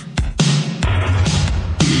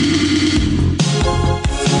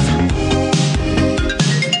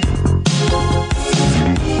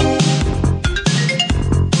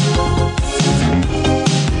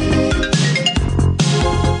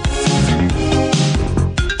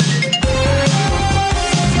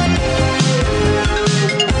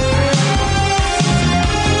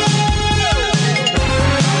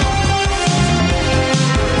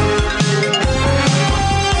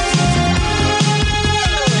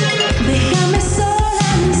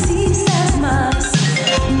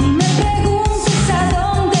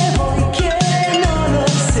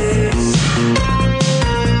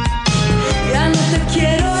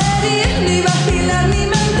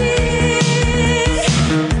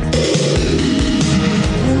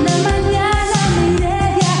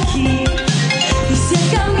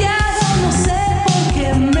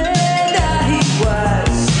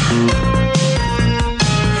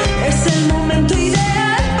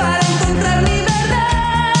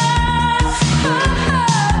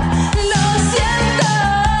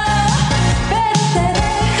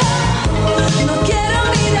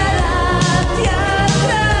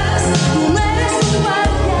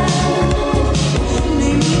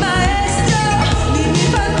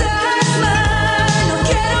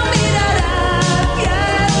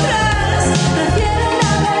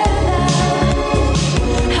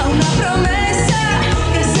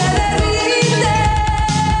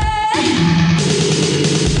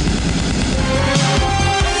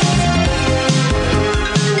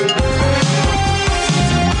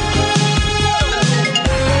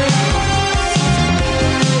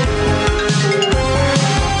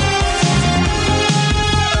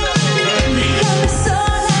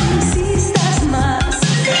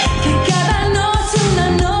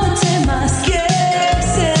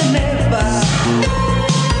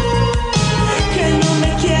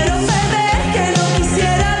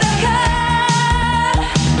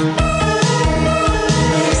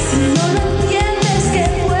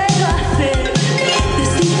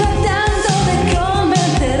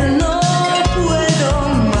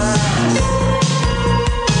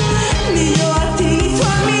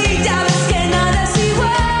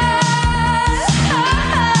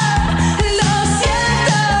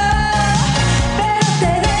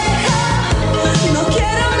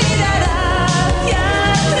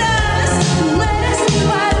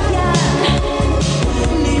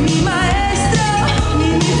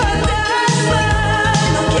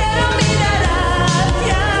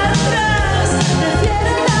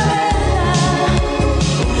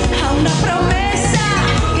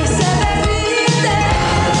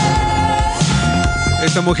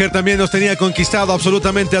 Esta mujer también nos tenía conquistado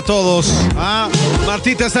absolutamente a todos.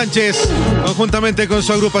 Martita Sánchez, conjuntamente con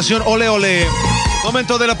su agrupación Ole Ole.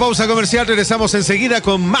 Momento de la pausa comercial, regresamos enseguida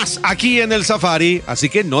con más aquí en el Safari, así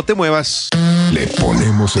que no te muevas. Le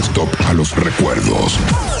ponemos stop a los recuerdos.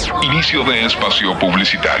 Inicio de espacio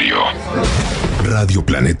publicitario. Radio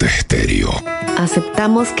Planeta Estéreo.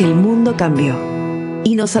 Aceptamos que el mundo cambió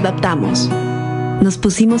y nos adaptamos. Nos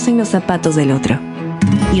pusimos en los zapatos del otro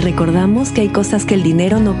y recordamos que hay cosas que el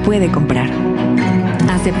dinero no puede comprar.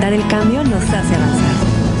 Aceptar el cambio nos hace avanzar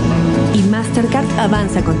y Mastercard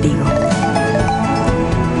avanza contigo.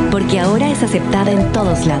 Porque ahora es aceptada en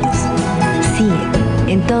todos lados. Sí,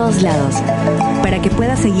 en todos lados. Para que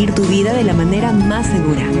puedas seguir tu vida de la manera más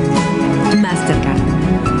segura. Mastercard.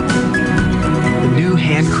 The new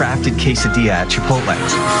handcrafted quesadilla at Chipotle.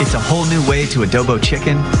 It's a whole new way to adobo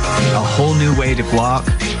chicken, a whole new way to guac,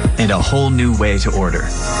 and a whole new way to order.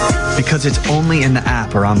 Because it's only in the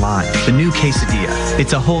app or online. The new quesadilla.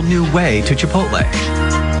 It's a whole new way to Chipotle.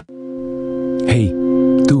 Hey,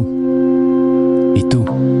 tú. ¿Y tú?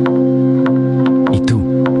 ¿Y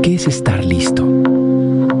tú? ¿Qué es estar listo?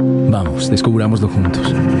 Vamos, descubrámoslo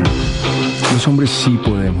juntos. Los hombres sí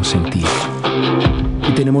podemos sentir.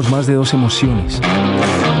 Y tenemos más de 2 emociones.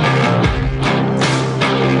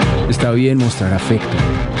 Está bien mostrar afecto,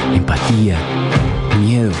 empatía,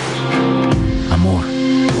 miedo, amor.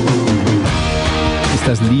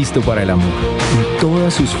 Estás listo para el amor, en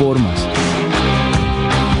todas sus formas.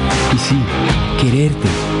 Y sí, quererte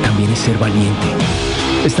también es ser valiente.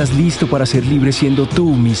 Estás listo para ser libre siendo tú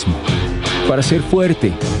mismo. Para ser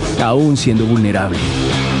fuerte, aún siendo vulnerable.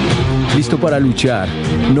 Listo para luchar,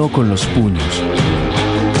 no con los puños,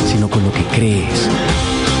 sino con lo que crees.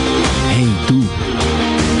 Hey, tú.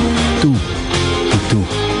 Tú y tú.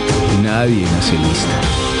 Nadie nace listo,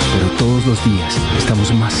 pero todos los días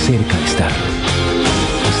estamos más cerca de estarlo.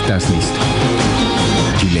 estás listo.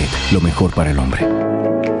 Gillette, lo mejor para el hombre.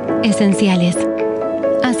 Esenciales.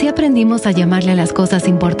 Así aprendimos a llamarle a las cosas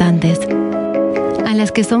importantes, a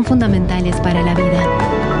las que son fundamentales para la vida.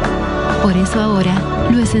 Por eso ahora,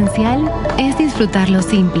 lo esencial es disfrutar lo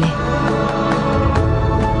simple,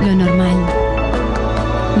 lo normal,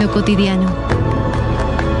 lo cotidiano.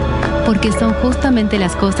 Porque son justamente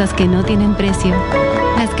las cosas que no tienen precio,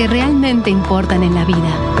 las que realmente importan en la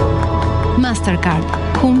vida. Mastercard.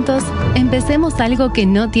 Juntos, empecemos algo que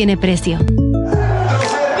no tiene precio.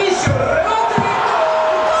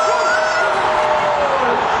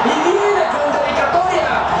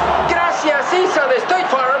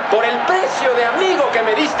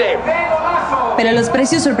 Pero los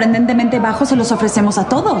precios sorprendentemente bajos se los ofrecemos a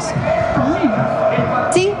todos.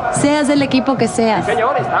 Sí, seas del equipo que seas.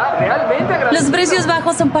 Señor, está realmente agradecido. Los precios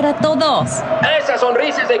bajos son para todos. Esas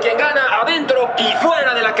sonrisas de quien gana adentro y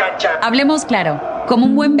fuera de la cancha. Hablemos claro. Como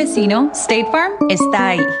un buen vecino, State Farm está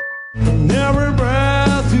ahí.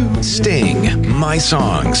 Sting, My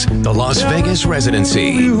Songs, the Las Vegas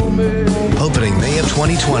residency. Opening May of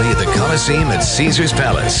 2020 at the Coliseum at Caesars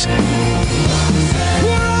Palace.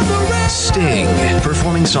 Sting,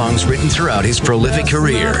 performing songs written throughout his prolific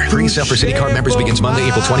career. Pre-sale for City Card members begins Monday,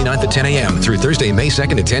 April 29th at 10 a.m. through Thursday, May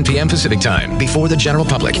 2nd at 10 p.m. Pacific Time. Before the general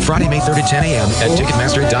public, Friday, May 3rd at 10 a.m. at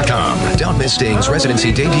Ticketmaster.com. Don't miss Sting's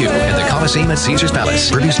residency debut at the Coliseum at Caesars Palace.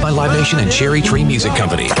 Produced by Live Nation and Cherry Tree Music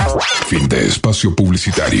Company. Fin de espacio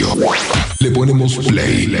publicitario. Le ponemos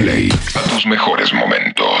play a tus mejores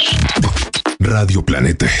momentos. Radio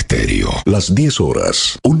Planeta Estéreo. Las 10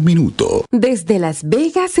 horas, 1 minuto. Desde Las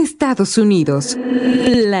Vegas, Estados Unidos.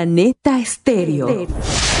 Planeta Estéreo.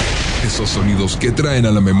 Esos sonidos que traen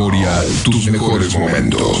a la memoria tus mejores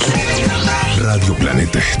momentos. Radio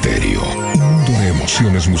Planeta Estéreo. Un mundo de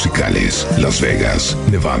emociones musicales. Las Vegas,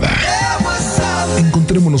 Nevada.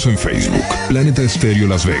 Encontrémonos en Facebook. Planeta Estéreo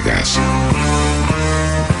Las Vegas.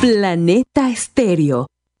 Planeta Estéreo.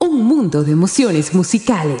 Un mundo de emociones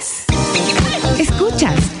musicales.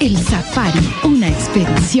 Escuchas El Safari, una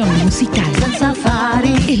expedición musical. El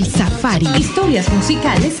Safari. El Safari. Historias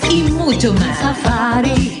musicales y mucho más.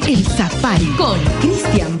 Safari. El Safari con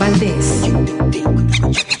Cristian Valdés.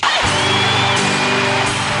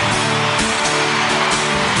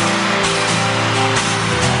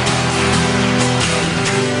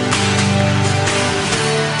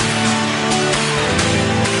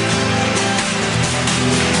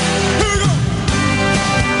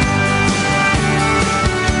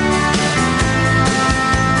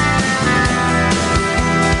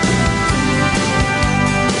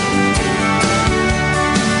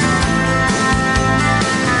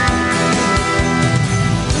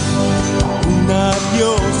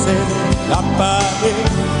 La pared,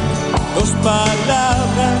 2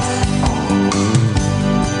 palabras.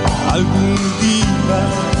 Algún día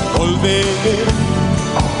volveré,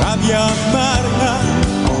 rabia amarga.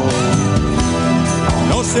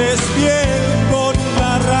 No sé si es con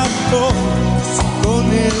la razón, si con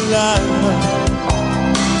el alma.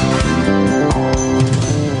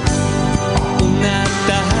 Una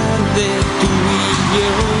tarde tú y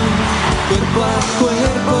yo, cuerpo a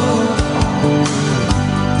cuerpo,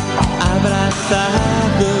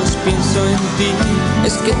 abrazados, pienso en ti,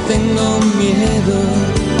 es que tengo miedo.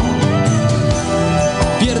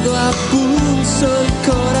 Pierdo a pulso el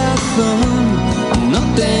corazón, no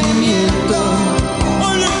te miento.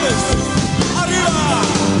 ¡Arriba!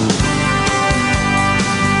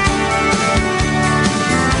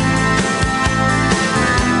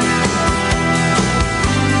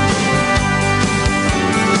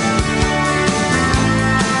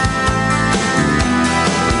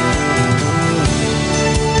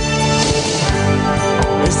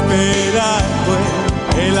 Esperando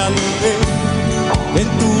el andén de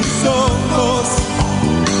tus ojos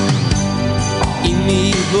Y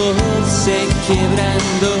mi voz se quiebra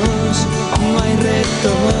en dos, no hay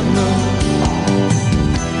retorno.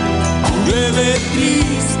 llueve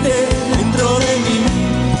triste dentro de mí,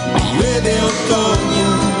 llueve otoño.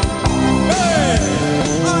 ¡Hey!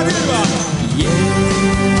 ¡Arriba! Y él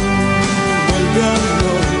vuelve al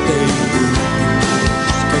norte y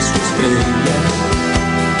busca su estrella.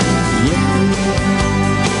 Y él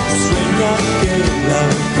sueña que la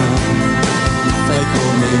alcanza y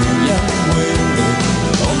con ella muere.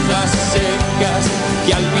 Hojas secas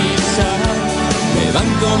que al pisar me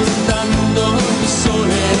van contando mi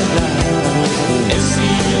soledad. El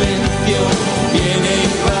silencio viene y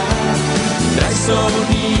va, trae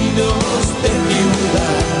sonidos de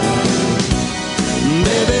ciudad.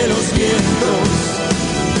 Bebe los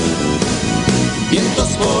vientos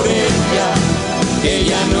por ella, que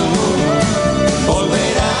ya no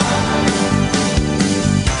volverá.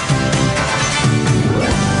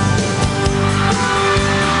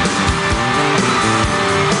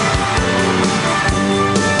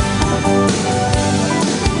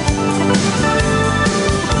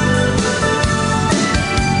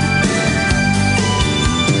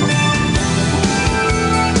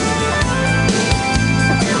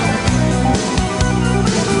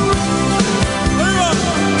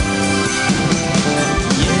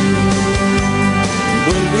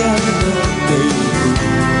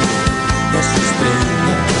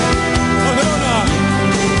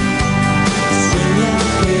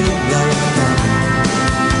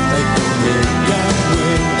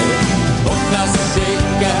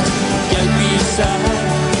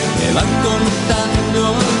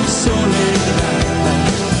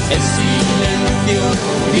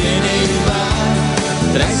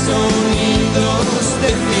 sonidos de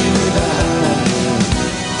ciudad,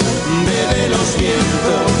 bebe los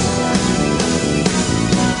vientos,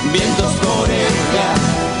 vientos por ella,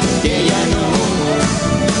 que ya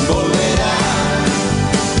no volverá.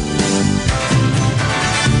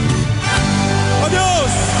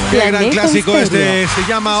 Qué gran clásico este, se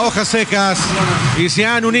llama Hojas Secas y se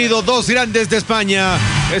han unido dos grandes de España.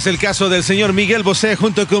 Es el caso del señor Miguel Bosé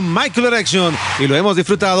junto con Michael Erection y lo hemos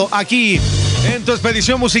disfrutado aquí en tu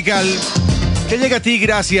expedición musical que llega a ti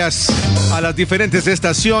gracias a las diferentes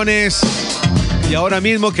estaciones. Y ahora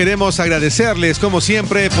mismo queremos agradecerles como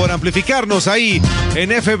siempre por amplificarnos ahí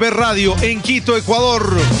en FB Radio en Quito,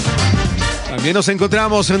 Ecuador. También nos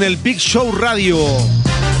encontramos en el Big Show Radio.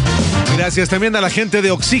 Gracias también a la gente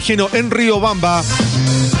de Oxígeno en Riobamba.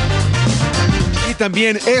 Y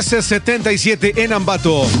también S77 en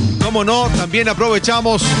Ambato. Como no, también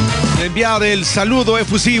aprovechamos de enviar el saludo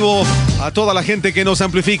efusivo a toda la gente que nos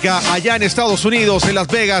amplifica allá en Estados Unidos, en Las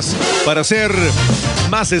Vegas, para ser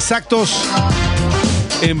más exactos,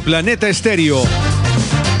 en Planeta Estéreo.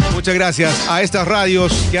 Muchas gracias a estas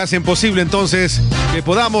radios que hacen posible entonces que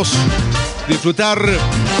podamos disfrutar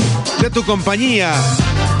de tu compañía.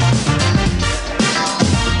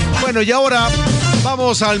 Bueno, y ahora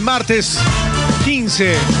vamos al martes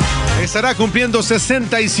 15. Estará cumpliendo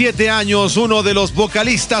 67 años uno de los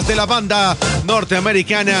vocalistas de la banda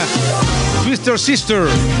norteamericana Twisted Sister,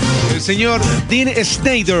 el señor Dean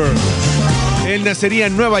Snyder. Él nacería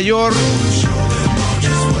en Nueva York.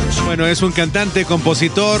 Bueno, es un cantante,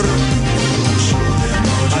 compositor.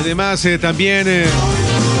 Además, también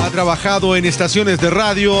ha trabajado en estaciones de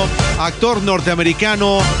radio, actor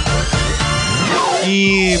norteamericano.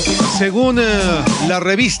 Y según la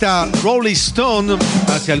revista Rolling Stone,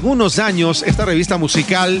 hace algunos años, esta revista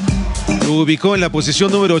musical lo ubicó en la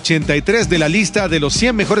posición número 83 de la lista de los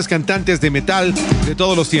 100 mejores cantantes de metal de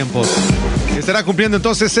todos los tiempos. Estará cumpliendo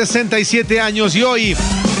entonces 67 años y hoy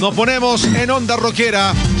nos ponemos en onda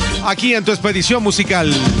rockera aquí en tu expedición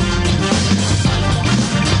musical.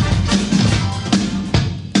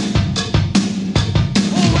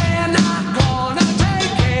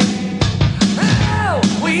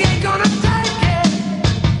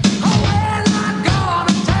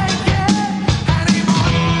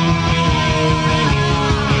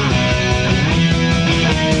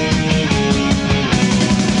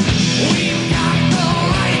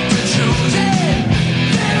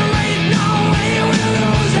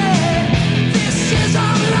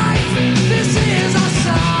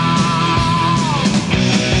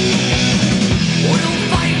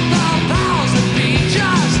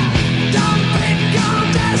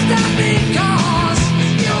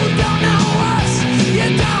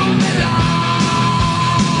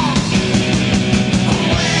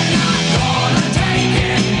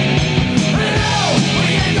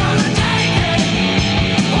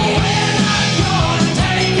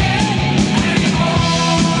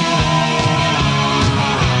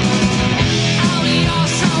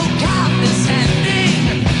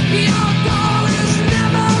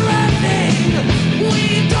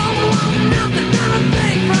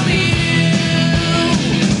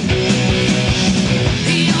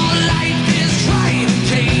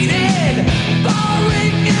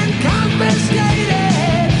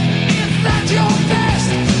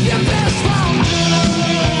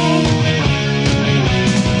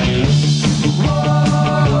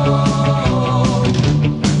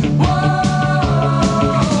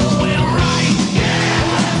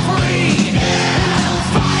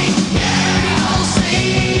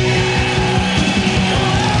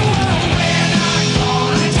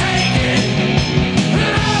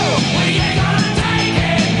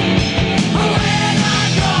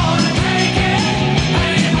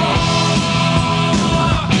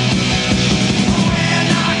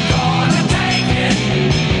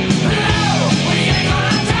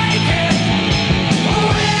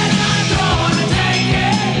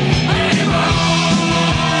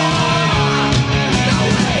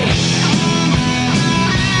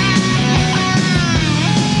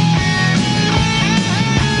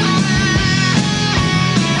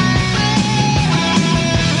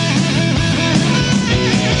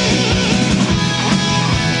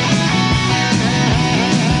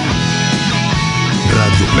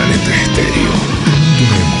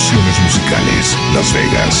 Las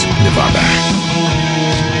Vegas, Nevada.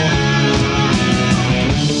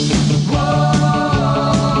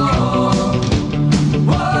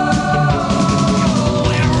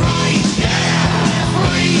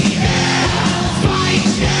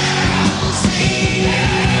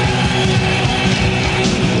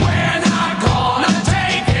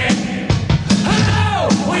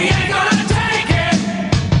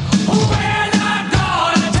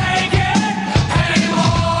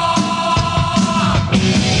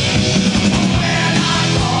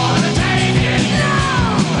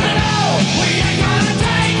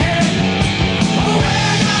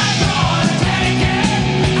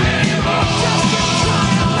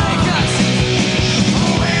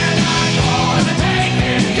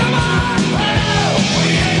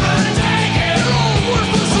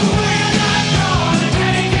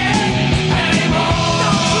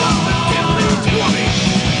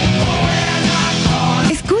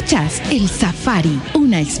 Escuchas El Safari,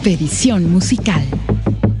 una expedición musical.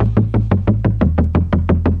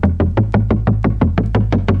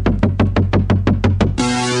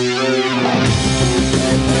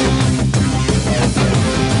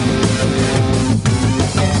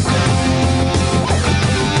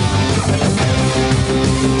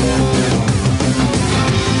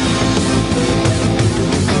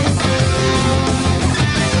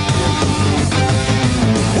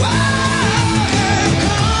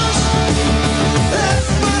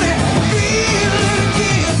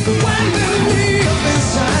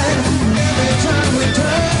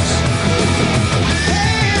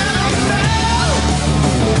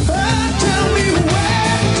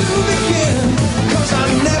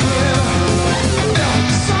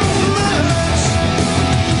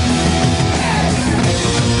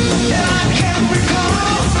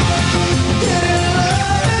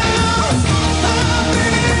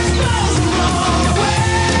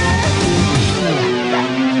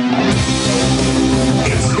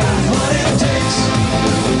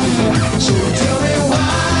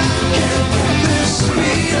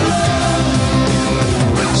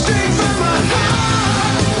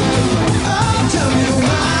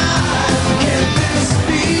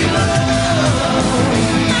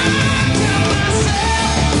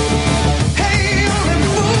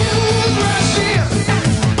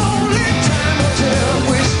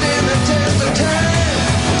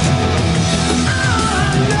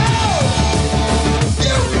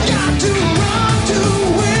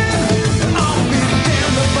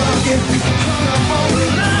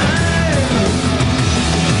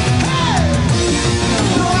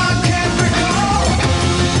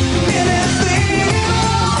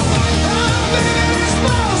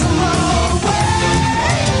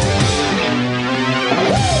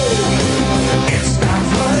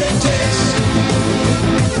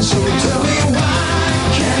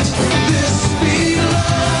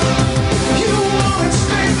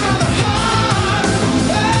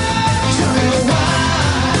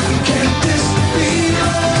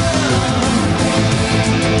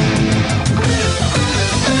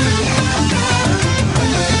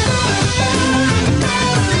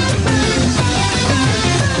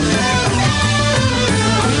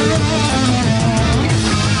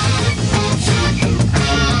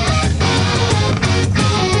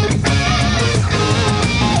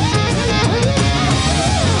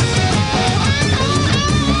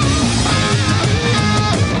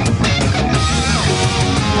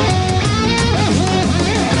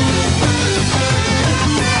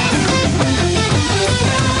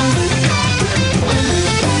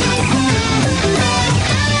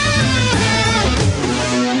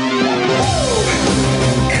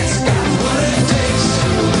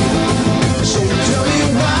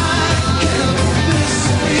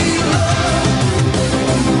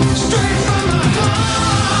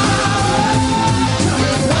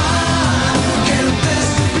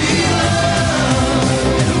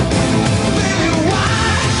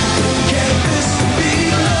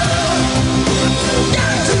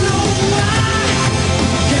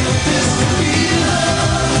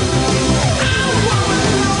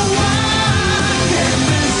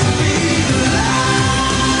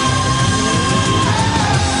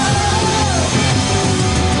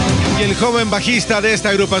 Joven bajista de esta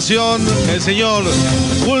agrupación, el señor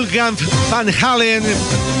Wolfgang Van Halen,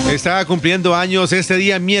 está cumpliendo años este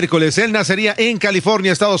día miércoles. Él nacería en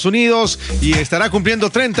California, Estados Unidos, y estará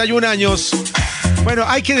cumpliendo 31 años. Bueno,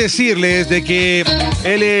 hay que decirles de que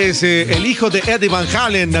él es el hijo de Eddie Van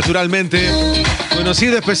Halen, naturalmente,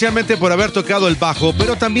 conocido especialmente por haber tocado el bajo,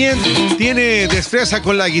 pero también tiene destreza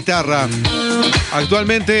con la guitarra.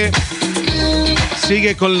 Actualmente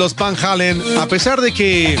sigue con los Van Halen, a pesar de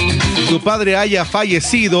que su padre haya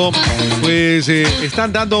fallecido, pues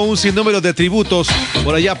están dando un sinnúmero de tributos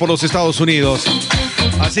por allá por los Estados Unidos.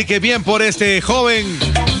 Así que bien por este joven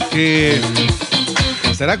que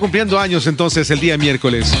estará cumpliendo años entonces el día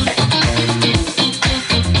miércoles.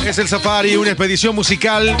 Es el Safari, una expedición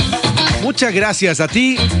musical. Muchas gracias a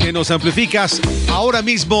ti que nos amplificas ahora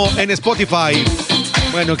mismo en Spotify.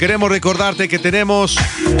 Bueno, queremos recordarte que tenemos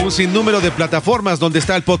un sinnúmero de plataformas donde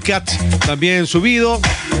está el podcast también subido.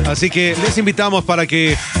 Así que les invitamos para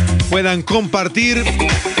que puedan compartir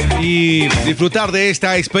y disfrutar de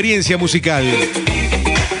esta experiencia musical.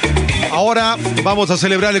 Ahora vamos a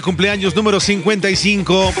celebrar el cumpleaños número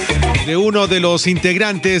 55 de uno de los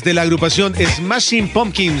integrantes de la agrupación Smashing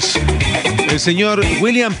Pumpkins, el señor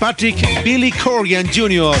William Patrick Billy Corgan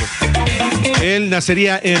Jr. Él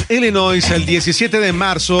nacería en Illinois el 17 de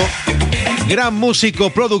marzo gran músico,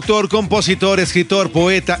 productor, compositor, escritor,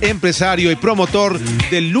 poeta, empresario y promotor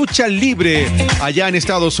de lucha libre allá en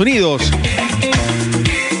Estados Unidos.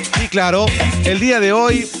 Y claro, el día de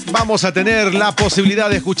hoy vamos a tener la posibilidad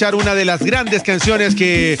de escuchar una de las grandes canciones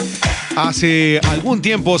que hace algún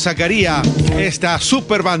tiempo sacaría esta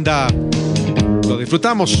super banda. Lo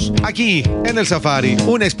disfrutamos aquí en el Safari,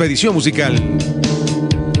 una expedición musical.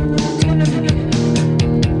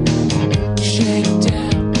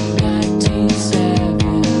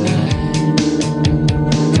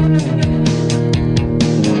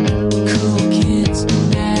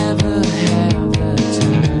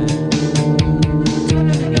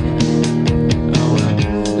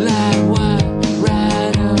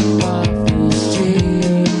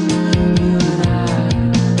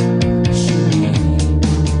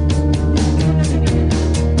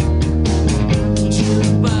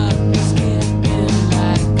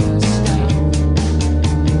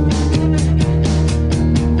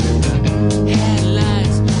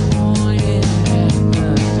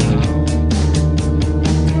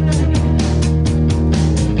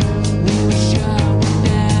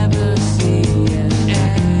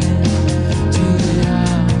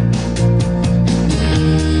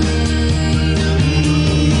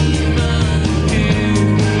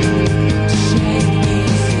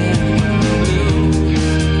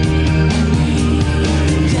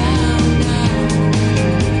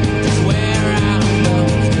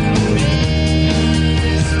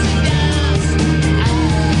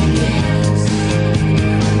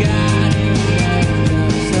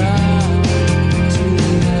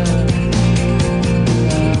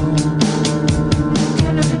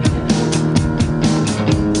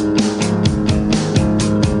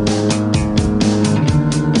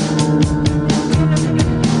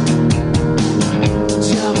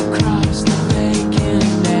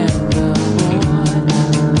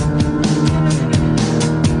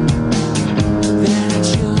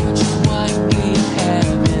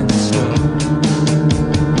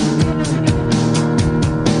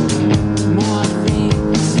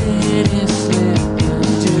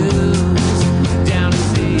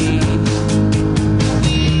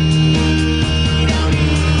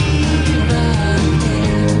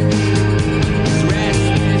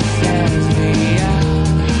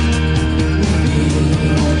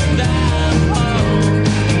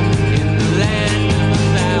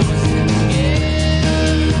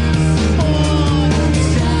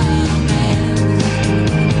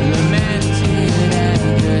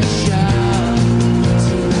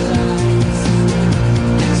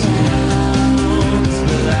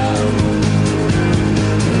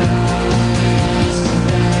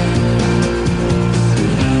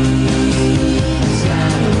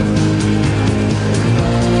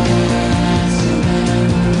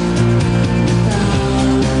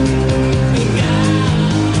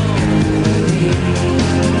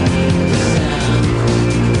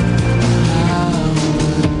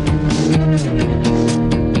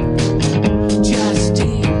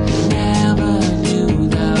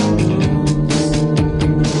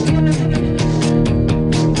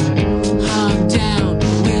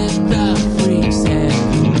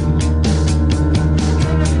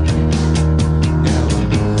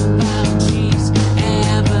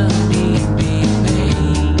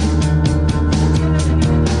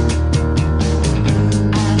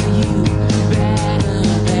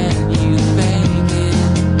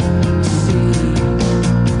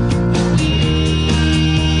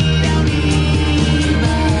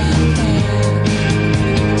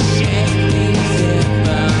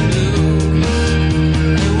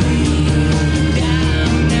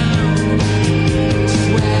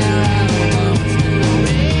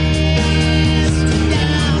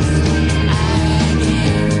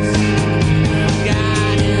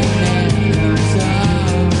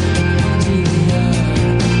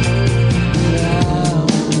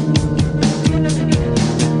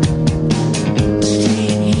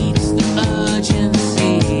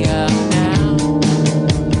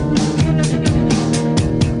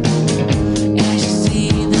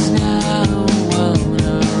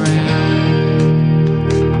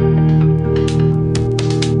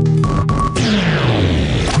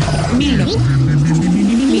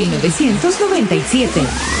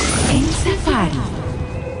 El Safari.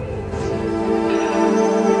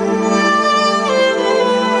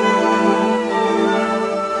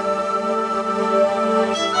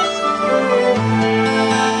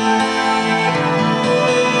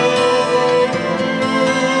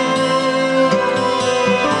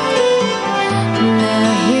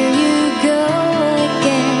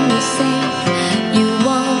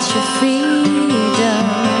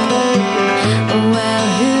 Well,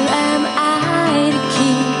 who am I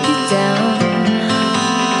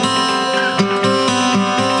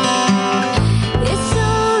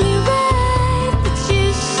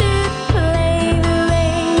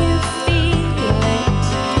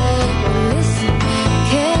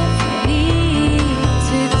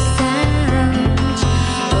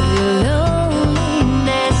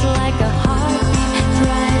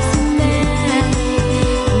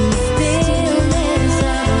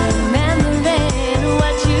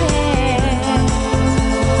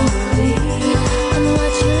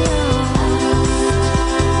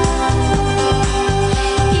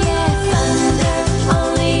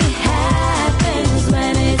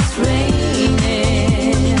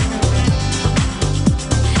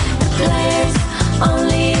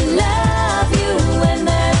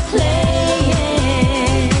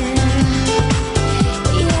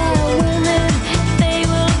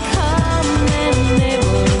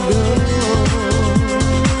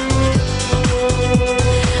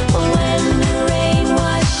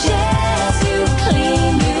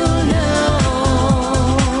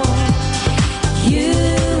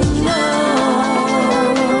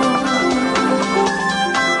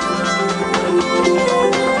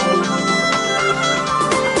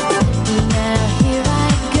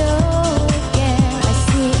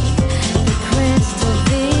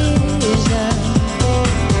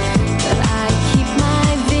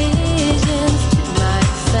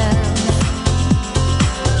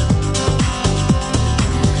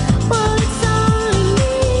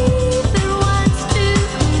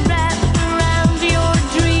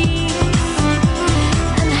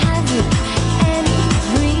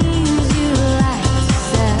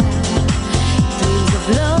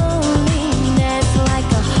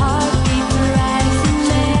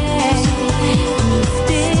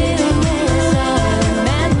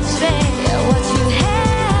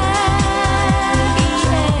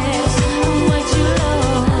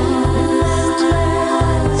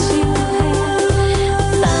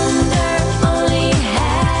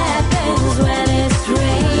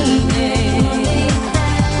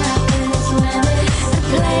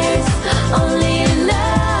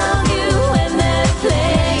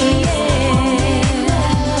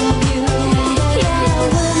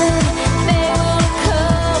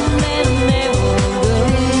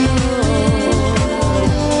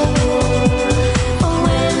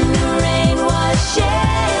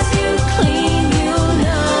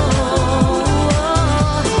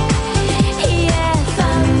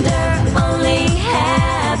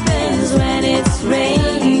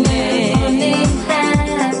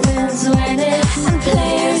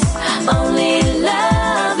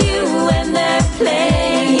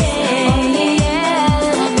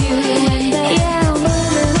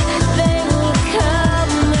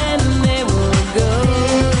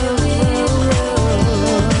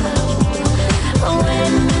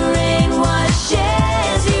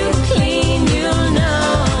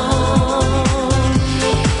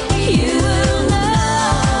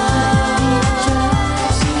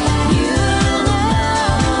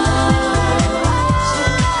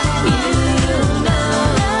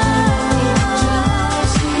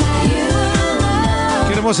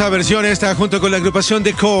hermosa versión esta junto con la agrupación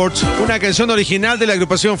The Chords, una canción original de la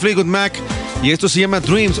agrupación Fleetwood Mac, y esto se llama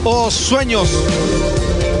Dreams o Sueños.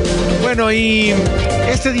 Bueno, y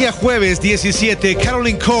este día jueves 17,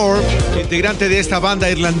 Caroline Corr, integrante de esta banda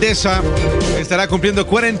irlandesa, estará cumpliendo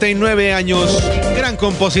 49 años, gran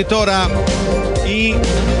compositora y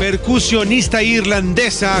percusionista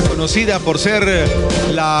irlandesa, conocida por ser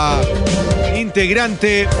la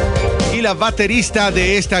integrante y la baterista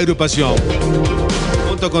de esta agrupación,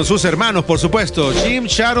 junto con sus hermanos, por supuesto, Jim,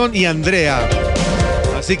 Sharon y Andrea.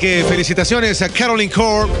 Así que felicitaciones a Caroline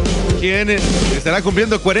Corr, quien estará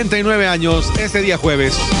cumpliendo 49 años este día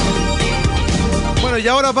jueves. Bueno, y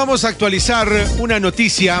ahora vamos a actualizar una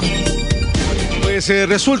noticia. Pues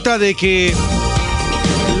resulta de que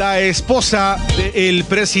la esposa del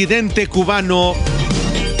presidente cubano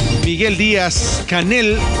Miguel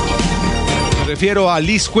Díaz-Canel, me refiero a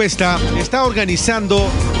Liz Cuesta, está organizando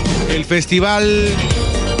el festival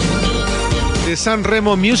de San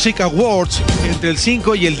Remo Music Awards entre el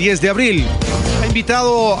 5 y el 10 de abril. Ha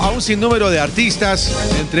invitado a un sinnúmero de artistas,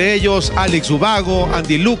 entre ellos Alex Ubago,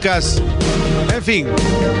 Andy Lucas, en fin.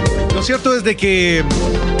 Lo cierto es de que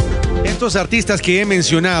estos artistas que he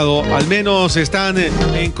mencionado al menos están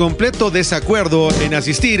en completo desacuerdo en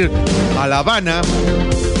asistir a La Habana,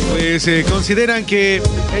 pues consideran que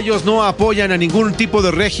ellos no apoyan a ningún tipo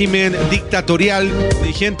de régimen dictatorial,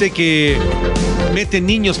 ni gente que mete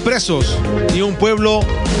niños presos, ni un pueblo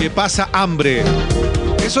que pasa hambre.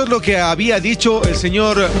 Eso es lo que había dicho el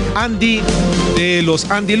señor Andy de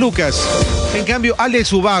los Andy Lucas. En cambio,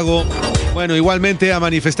 Alex Ubago, bueno, igualmente ha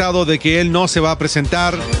manifestado de que él no se va a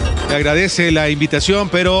presentar. Le agradece la invitación,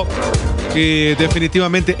 pero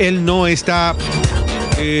definitivamente él no está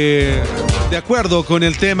de acuerdo con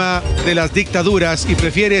el tema de las dictaduras y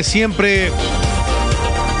prefiere siempre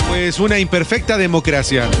pues una imperfecta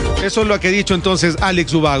democracia. Eso es lo que ha dicho entonces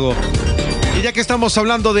Alex Ubago. Y ya que estamos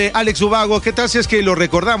hablando de Alex Ubago, ¿qué tal si es que lo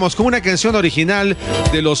recordamos con una canción original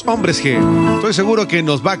de los Hombres G? Estoy seguro que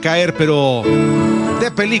nos va a caer, pero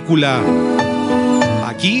de película,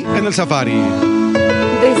 aquí en el Safari.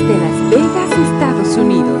 Desde Las Vegas, Estados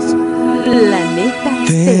Unidos, Planeta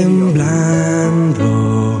Estéreo.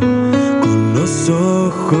 Temblando con los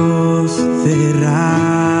ojos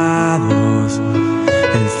cerrados,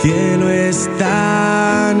 el cielo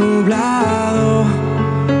está nublado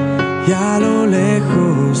y a lo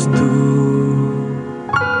lejos tú,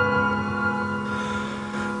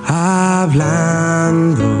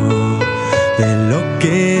 hablando de lo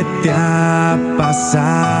que te ha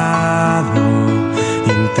pasado,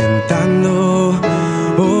 intentando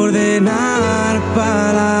ordenar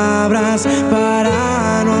palabras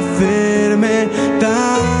para no hacerme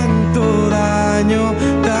tanto daño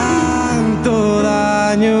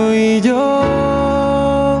y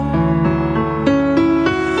yo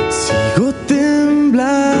sigo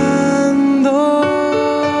temblando.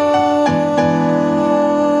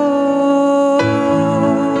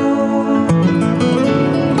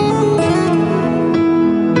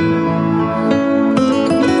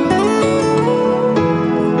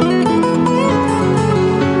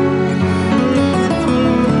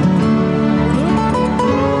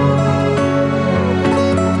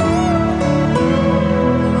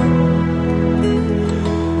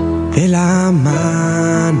 De la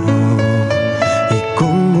mano y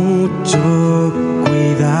con mucho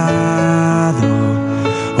cuidado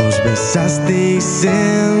os besasteis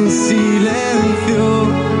en silencio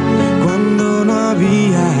cuando no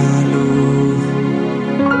había luz,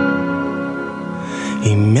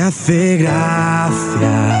 y me hace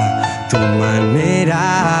gracia tu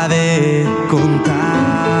manera de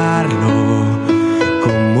contarlo,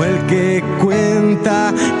 como el que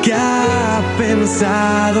cuenta que ha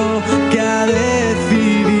pensado, que ha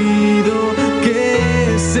decidido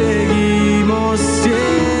que seguimos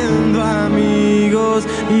siendo amigos,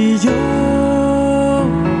 y yo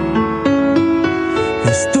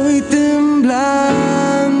estoy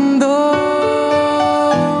temblando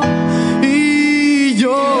y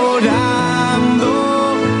llorando.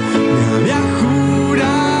 Me había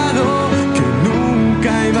jurado que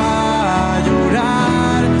nunca iba a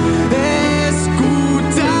llorar,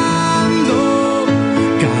 escuchando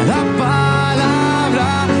cada palabra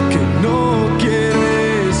que no quiero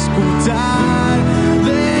escuchar,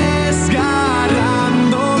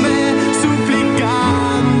 desgarrándome,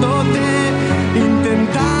 suplicándote,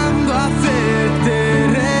 intentando hacerte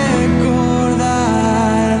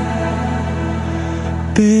recordar,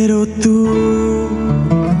 pero tú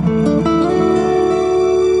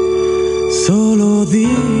solo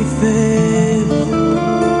dices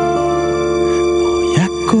voy a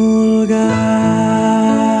colgar.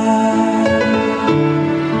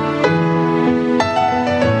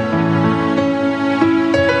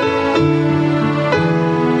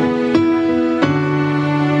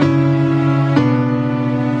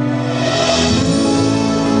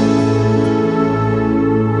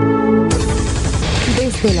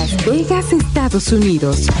 Vegas, Estados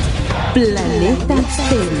Unidos. Planeta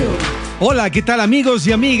Stereo. Hola, ¿qué tal amigos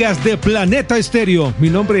y amigas de Planeta Estéreo?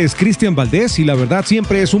 Mi nombre es Cristian Valdés y la verdad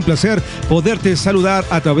siempre es un placer poderte saludar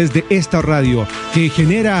a través de esta radio que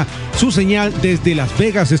genera su señal desde Las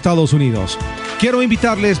Vegas, Estados Unidos. Quiero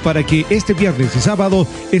invitarles para que este viernes y sábado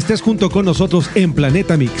estés junto con nosotros en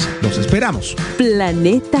Planeta Mix. Los esperamos.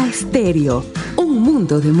 Planeta Estéreo, un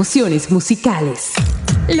mundo de emociones musicales.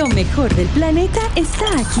 Lo mejor del planeta está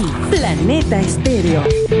aquí. Planeta Estéreo.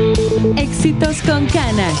 Éxitos con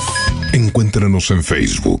canas. Encuéntranos en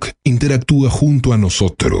Facebook. Interactúa junto a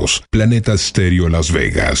nosotros. Planeta Estéreo Las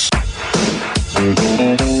Vegas.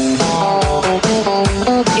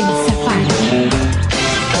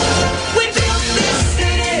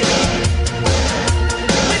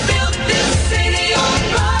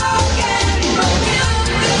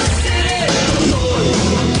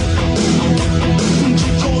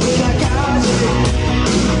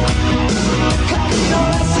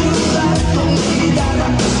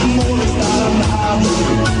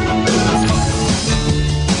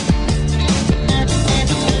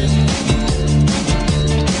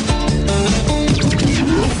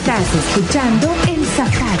 Estás escuchando El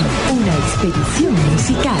Safari, una expedición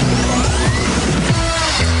musical.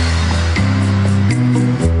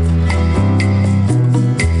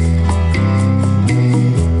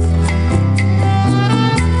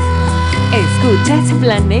 Escuchas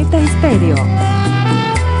Planeta Estéreo.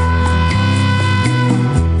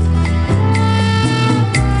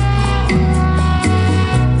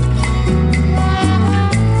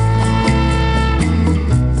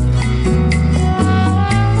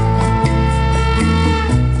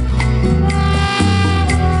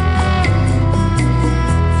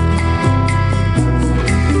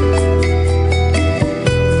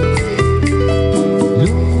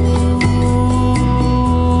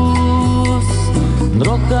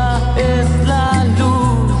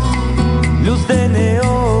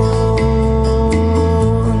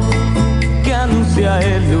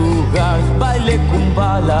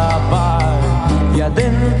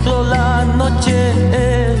 Adentro la noche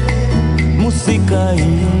es música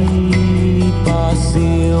y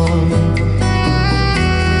pasión.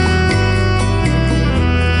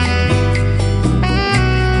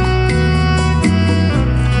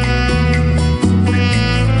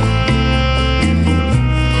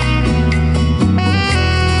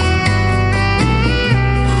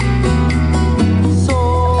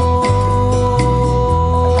 Sol,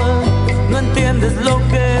 no entiendes lo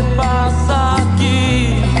que pasa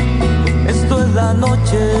aquí. Esto es la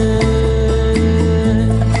noche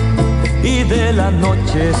y de la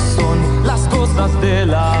noche son las cosas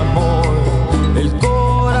del amor. El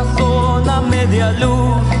corazón a media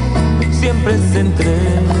luz siempre se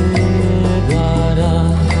entregará.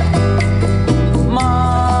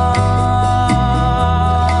 Mar,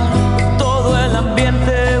 todo el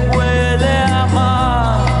ambiente huele a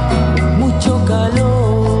mar, mucho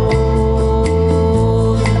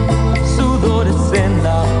calor, sudores en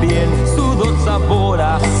la piel, sudor sabor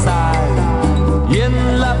a sal, y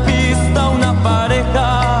en la pista una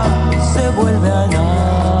pareja se vuelve a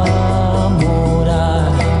enamorar.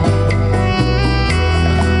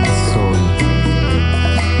 Sol,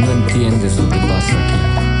 no entiendes lo que pasa aquí.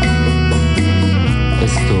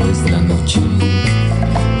 Esto es la noche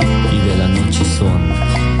y de la noche son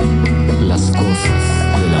las cosas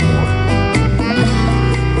del amor.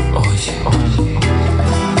 Oye, oye.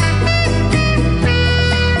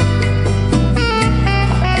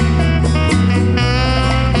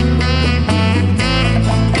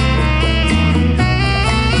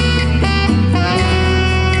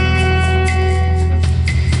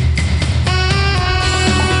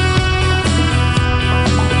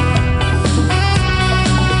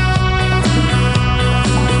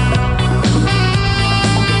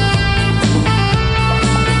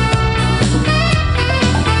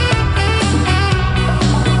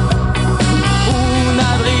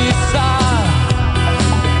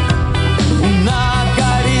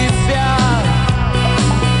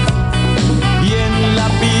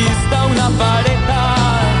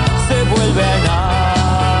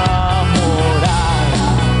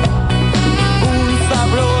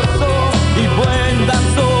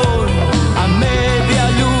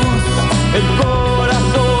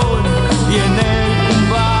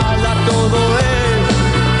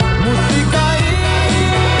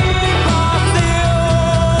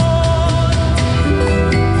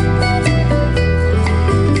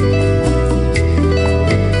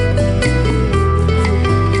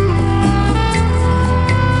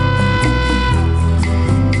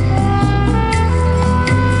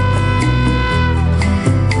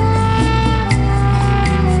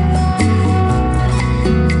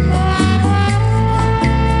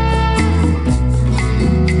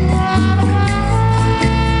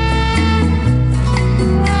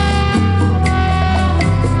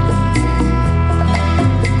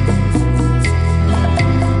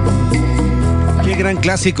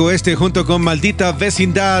 clásico este junto con Maldita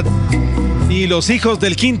Vecindad y Los Hijos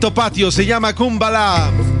del Quinto Patio, se llama Kumbala.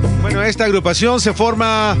 Bueno, esta agrupación se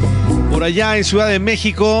forma por allá en Ciudad de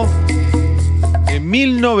México en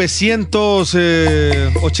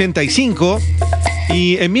 1985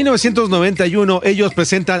 y en 1991 ellos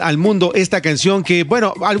presentan al mundo esta canción que,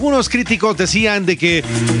 bueno, algunos críticos decían de que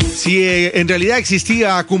si en realidad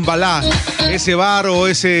existía Kumbala, ese bar o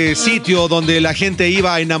ese sitio donde la gente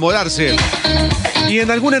iba a enamorarse. Y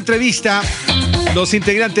en alguna entrevista, los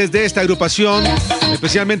integrantes de esta agrupación,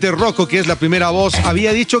 especialmente Rocco, que es la primera voz,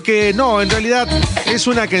 había dicho que no, en realidad es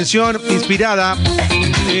una canción inspirada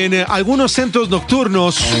en algunos centros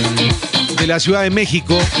nocturnos de la Ciudad de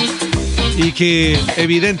México y que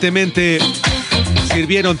evidentemente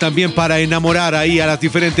sirvieron también para enamorar ahí a las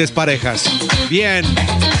diferentes parejas. Bien.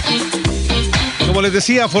 Como les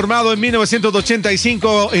decía, formado en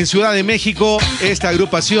 1985 en Ciudad de México, esta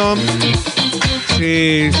agrupación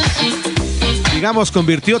se, digamos,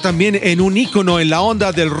 convirtió también en un ícono en la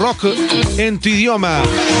onda del rock en tu idioma,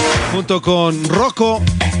 junto con Rocco,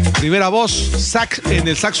 primera voz, sax en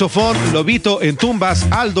el saxofón, Lobito en tumbas,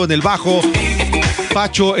 Aldo en el bajo,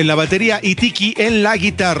 Pacho en la batería y Tiki en la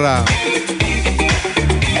guitarra.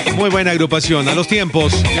 Muy buena agrupación, a los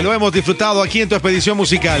tiempos, que lo hemos disfrutado aquí en tu expedición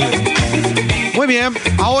musical. Muy bien,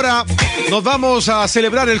 ahora nos vamos a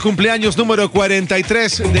celebrar el cumpleaños número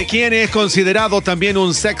 43 de quien es considerado también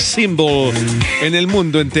un sex symbol en el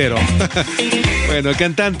mundo entero. Bueno,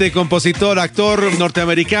 cantante, compositor, actor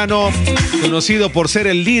norteamericano, conocido por ser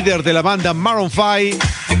el líder de la banda Maroon 5,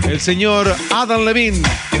 el señor Adam Levine.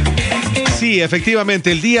 Sí,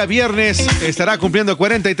 efectivamente, el día viernes estará cumpliendo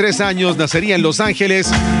 43 años, nacería en Los Ángeles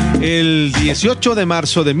el 18 de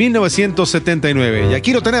marzo de 1979. Y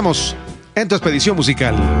aquí lo tenemos en tu expedición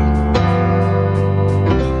musical.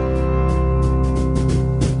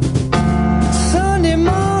 Sunday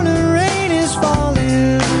morning rain is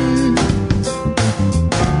falling.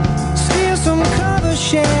 Steal some cover,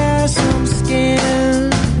 share some skin.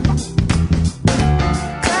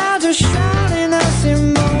 Clouds are shrouding us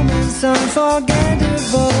in moments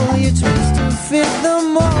unforgettable. You twist to fit the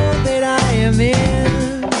mold that I am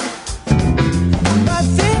in. But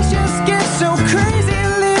things just get so crazy.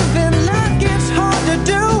 Living life gets hard to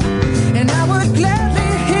do. And I would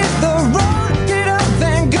gladly hit the road, get up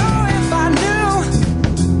and go if I knew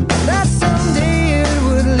that someday it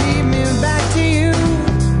would lead me back to you.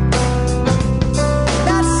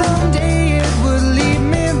 That someday it would lead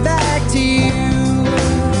me back to you.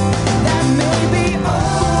 That may be all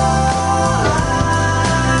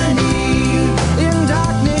I need. In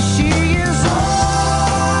darkness she is all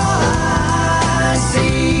I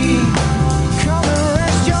see. Come and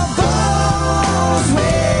rest your bones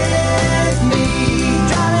with me.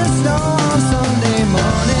 Driving slow on Sunday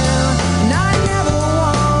morning, and I never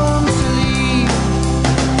want to leave.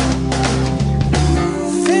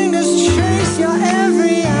 Fingers trace your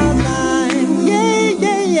every outline. Yeah,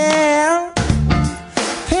 yeah, yeah.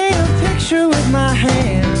 Paint a picture with my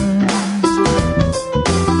hands.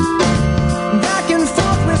 Back and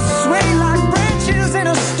forth we sway like branches in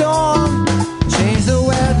a storm. Change the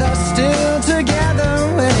weather, still together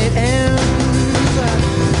when it ends.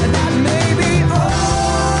 And that may be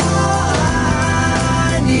all I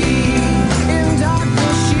need. In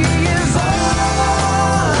darkness she is all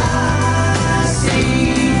I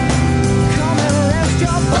see. Come and rest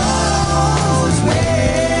your bones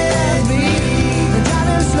with me.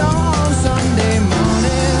 Driving slow on Sunday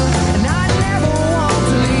morning.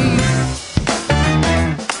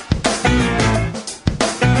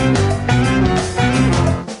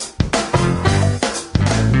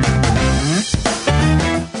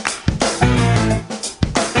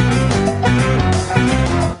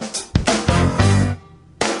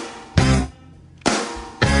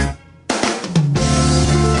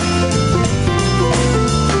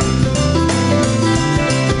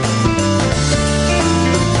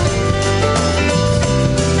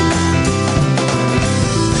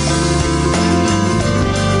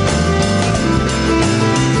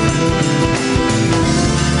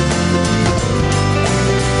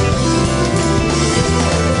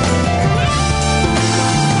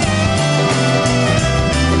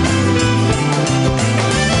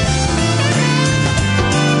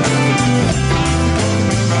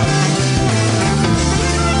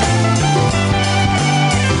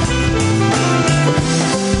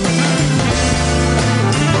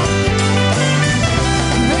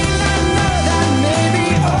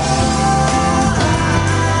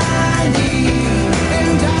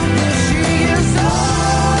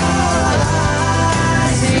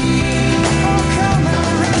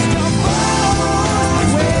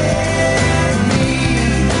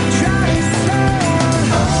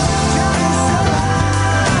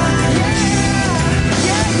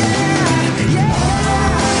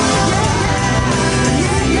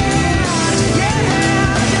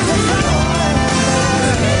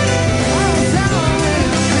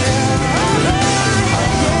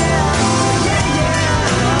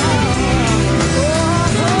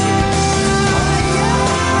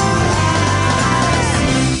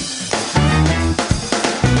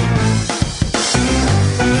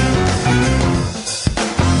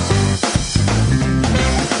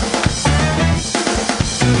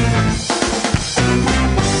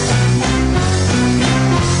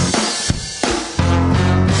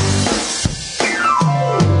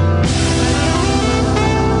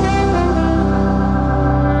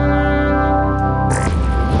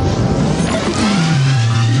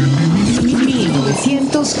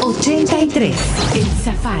 1983, El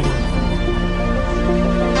Safari.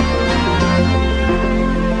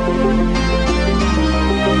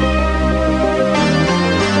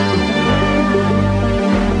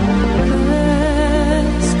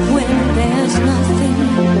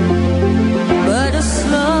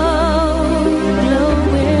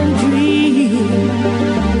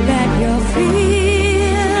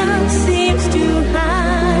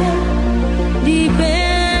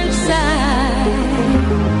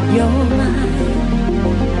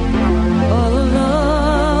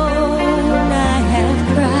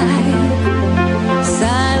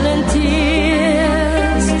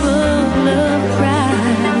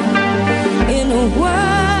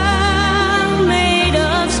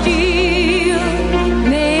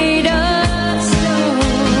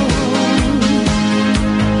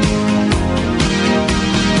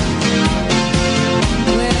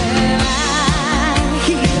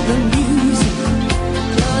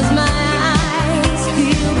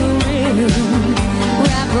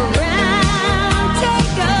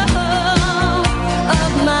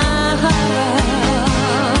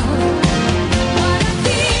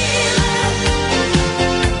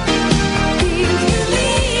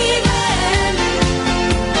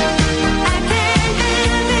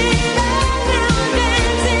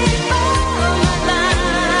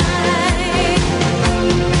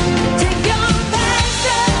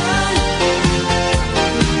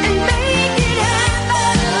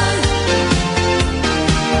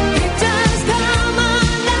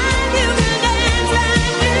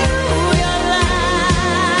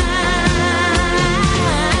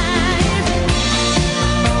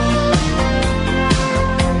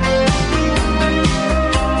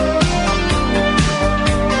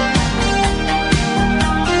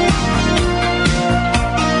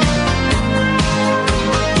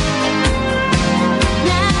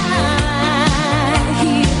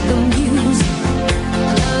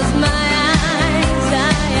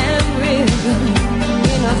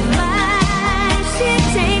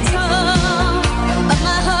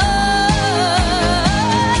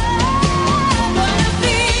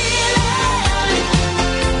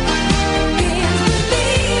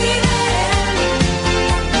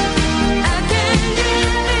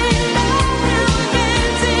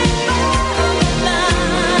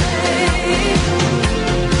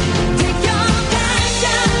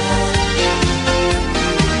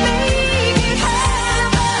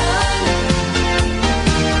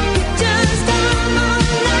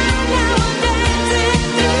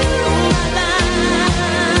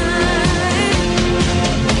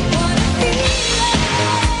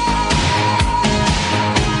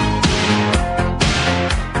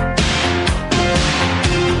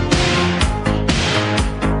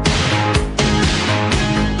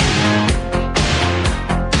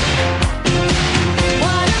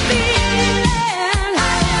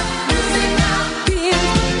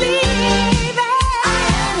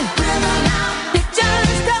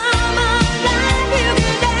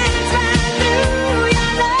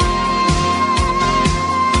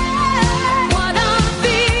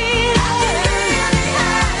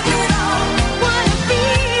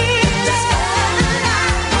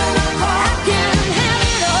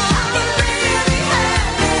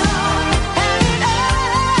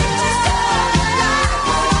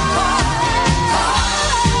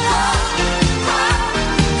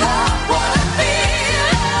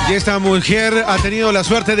 Esta mujer ha tenido la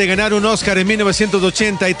suerte de ganar un Oscar en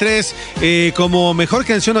 1983 como mejor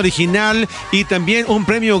canción original y también un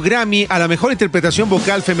premio Grammy a la mejor interpretación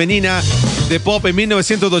vocal femenina de pop en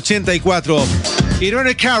 1984.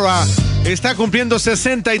 Irene Cara está cumpliendo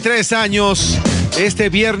 63 años este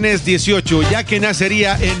viernes 18, ya que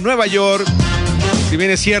nacería en Nueva York. Si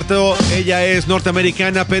bien es cierto, ella es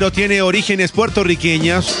norteamericana, pero tiene orígenes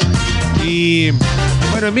puertorriqueñas. Y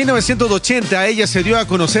bueno, en 1980 ella se dio a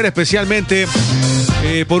conocer especialmente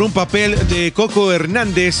por un papel de Coco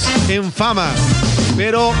Hernández en Fama.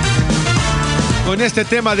 Pero con este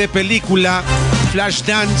tema de película,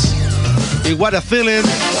 Flashdance y What a Feeling,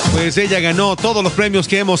 pues ella ganó todos los premios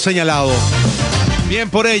que hemos señalado. Bien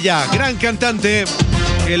por ella, gran cantante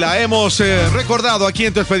que la hemos recordado aquí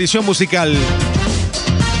en tu expedición musical.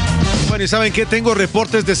 Bueno, y saben que tengo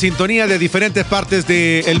reportes de sintonía de diferentes partes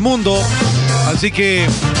del mundo, así que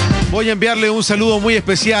voy a enviarle un saludo muy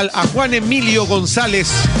especial a Juan Emilio González,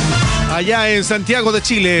 allá en Santiago de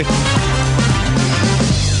Chile.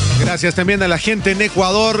 Gracias también a la gente en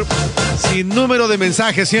Ecuador. Sin número de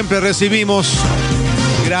mensajes siempre recibimos.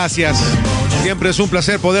 Gracias. Siempre es un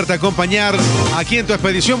placer poderte acompañar aquí en tu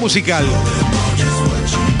expedición musical.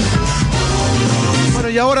 Bueno,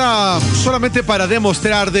 y ahora solamente para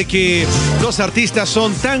demostrar de que los artistas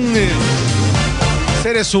son tan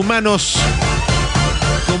seres humanos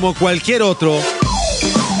como cualquier otro.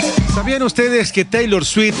 ¿Sabían ustedes que Taylor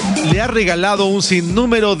Swift le ha regalado un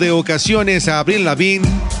sinnúmero de ocasiones a Avril Lavigne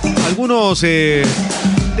algunos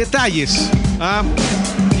detalles?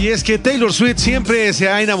 Y es que Taylor Swift siempre se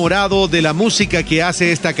ha enamorado de la música que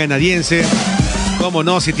hace esta canadiense. Cómo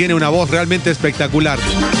no, si tiene una voz realmente espectacular.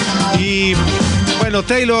 Y bueno,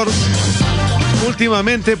 Taylor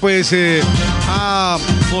últimamente pues ha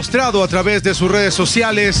mostrado a través de sus redes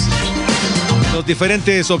sociales los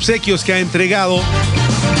diferentes obsequios que ha entregado.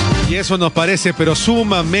 Y eso nos parece pero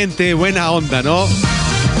sumamente buena onda, ¿no?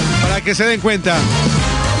 Para que se den cuenta.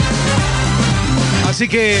 Así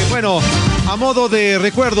que, bueno, a modo de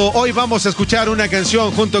recuerdo, hoy vamos a escuchar una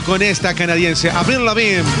canción junto con esta canadiense, Avril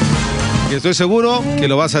Lavigne. Y estoy seguro que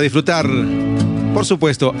lo vas a disfrutar, por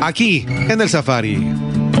supuesto, aquí en el Safari.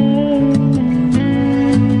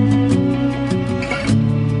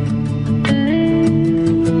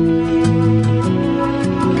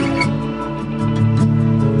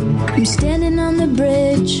 I'm standing on the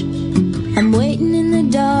bridge, I'm waiting in the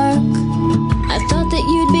dark. I thought that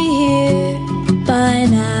you'd be here by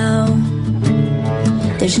now.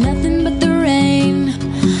 There's nothing but the rain,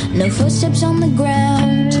 no footsteps on the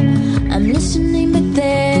ground. I'm listening but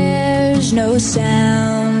there's no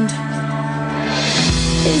sound.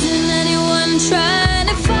 Isn't anyone trying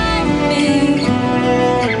to find me?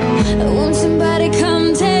 Won't somebody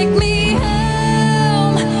come take me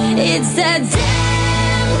home? It's that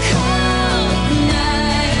damn cold night.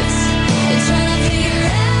 Trying to figure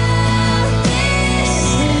out this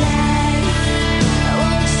life.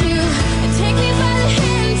 Won't you take me by the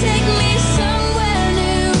hand, take me somewhere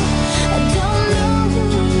new? I don't know who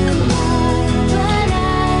you are, but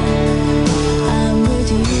I'm with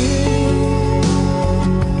you.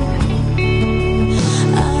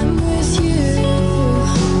 I'm with you.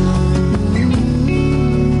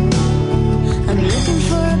 I'm looking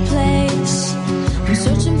for a place, I'm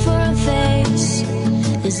searching for a face.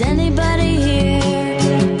 Is anybody here?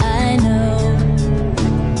 I know.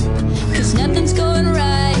 'Cause nothing's going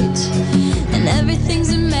right, and everything's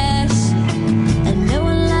a mess, and no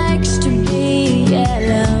one likes to be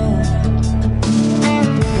alone.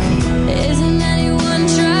 Isn't anyone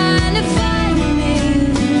trying to find me?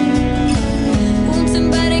 Won't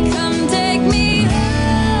somebody come take me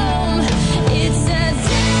home? It's a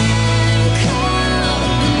damn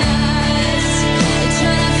cold night.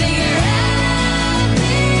 Trying to figure out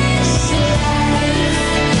this life.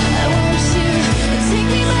 Won't you take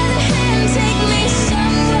me by the hand, take me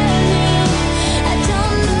somewhere new? I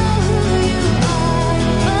don't know who you are,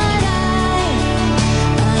 but I'm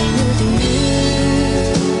with you.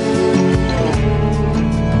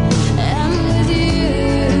 I'm with you.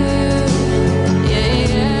 Yeah,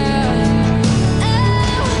 yeah.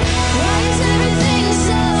 Oh, why is everything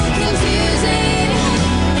so confusing?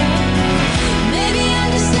 Maybe I'm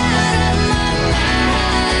just out of my mind.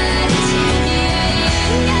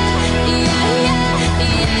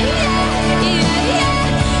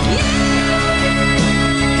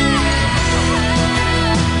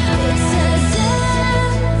 It's a damn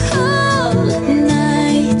cold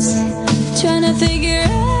night, trying to figure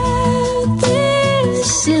out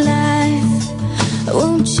this life.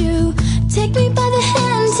 Won't you take me by the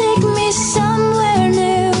hand, take me somewhere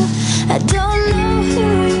new? I don't know who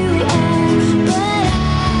you are, but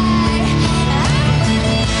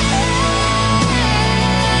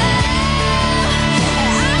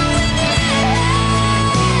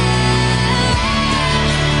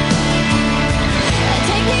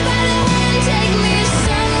take me by the hand, take me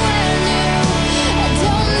somewhere new. I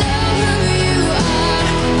don't know who you are,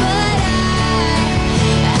 but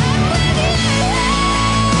I'm with you.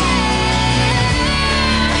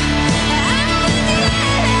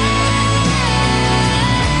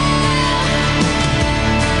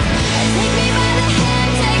 Take me by the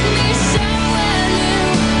hand, take me somewhere new.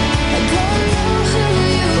 I don't know who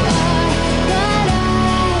you are, but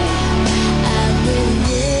I'm with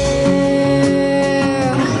you.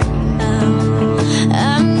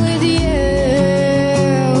 I'm with you.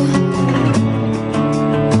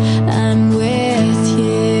 I'm with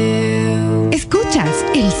you. Escuchas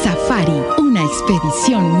El Safari, una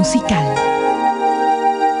expedición musical.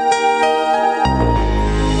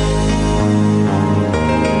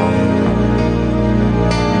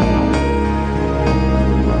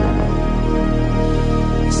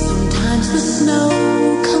 Sometimes the snow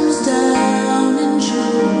comes down in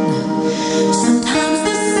June. Sometimes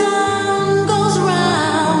the sun goes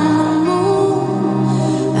round the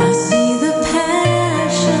moon. I see the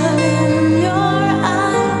passion in your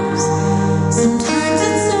eyes. Sometimes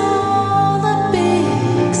it's all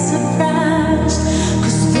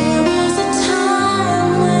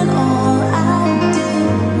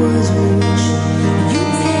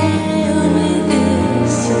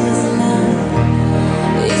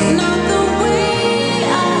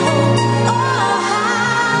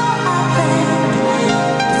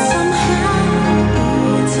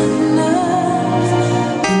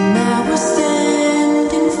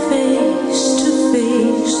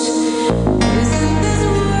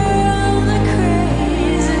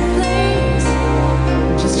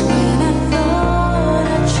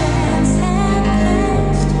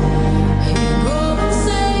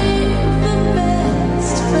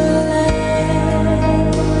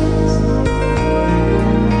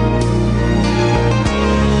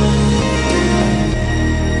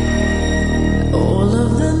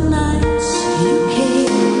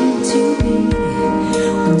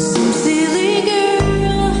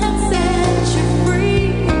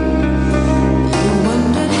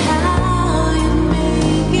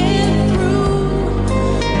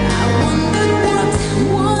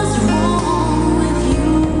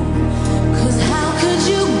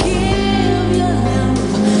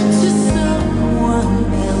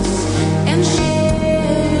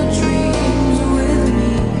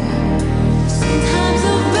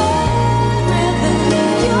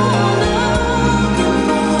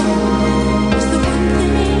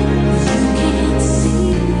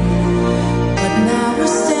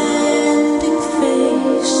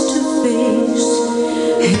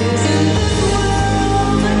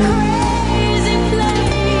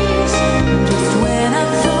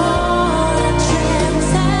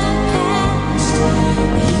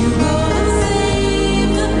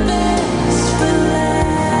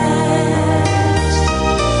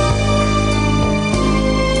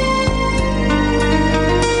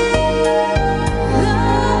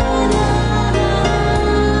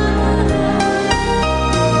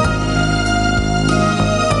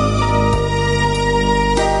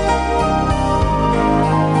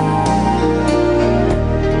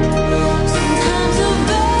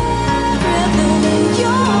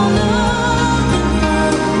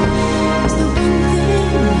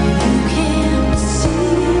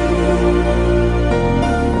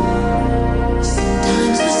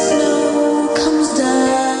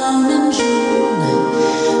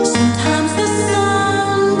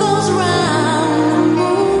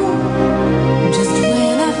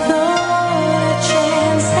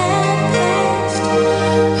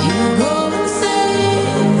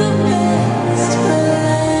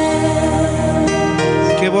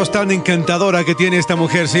tan encantadora que tiene esta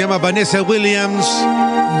mujer. Se llama Vanessa Williams.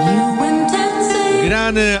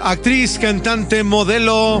 Gran actriz, cantante,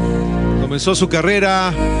 modelo. Comenzó su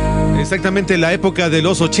carrera exactamente en la época de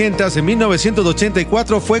los 80s. En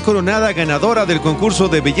 1984 fue coronada ganadora del concurso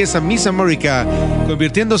de belleza Miss America,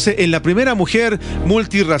 convirtiéndose en la primera mujer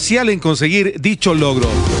multirracial en conseguir dicho logro.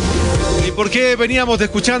 ¿Y por qué veníamos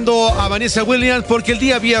escuchando a Vanessa Williams? Porque el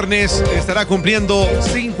día viernes estará cumpliendo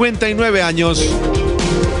 59 años.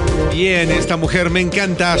 Bien, esta mujer, me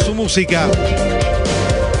encanta su música.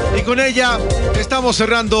 Y con ella estamos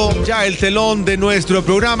cerrando ya el telón de nuestro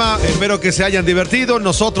programa. Espero que se hayan divertido.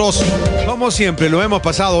 Nosotros, como siempre, lo hemos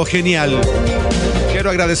pasado genial. Quiero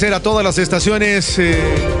agradecer a todas las estaciones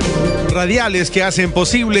radiales que hacen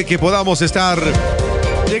posible que podamos estar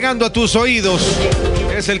llegando a tus oídos.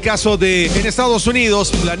 Es el caso de, en Estados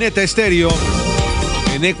Unidos, Planeta Estéreo.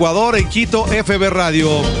 En Ecuador, en Quito, FB Radio.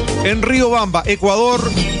 En Riobamba, Ecuador,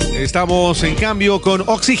 estamos en cambio con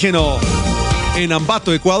Oxígeno. En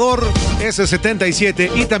Ambato, Ecuador,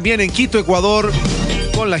 S77. Y también en Quito, Ecuador,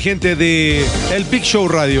 con la gente de El Big Show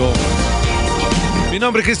Radio. Mi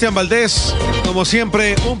nombre es Cristian Valdés. Como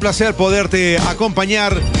siempre, un placer poderte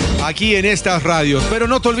acompañar aquí en estas radios. Pero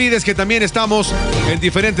no te olvides que también estamos en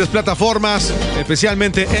diferentes plataformas,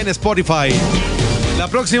 especialmente en Spotify. La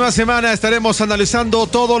próxima semana estaremos analizando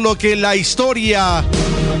todo lo que la historia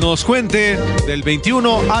nos cuente del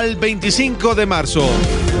 21 al 25 de marzo.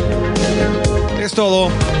 Es todo.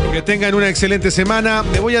 Que tengan una excelente semana.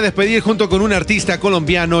 Me voy a despedir junto con un artista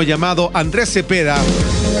colombiano llamado Andrés Cepeda.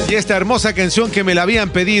 Y esta hermosa canción que me la habían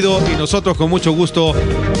pedido, y nosotros con mucho gusto,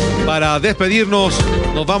 para despedirnos,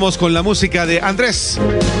 nos vamos con la música de Andrés,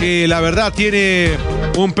 que la verdad tiene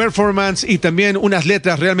un performance y también unas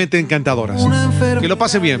letras realmente encantadoras. Que lo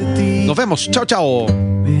pase bien. Nos vemos. Chao, chao.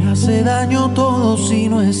 Me hace daño todo si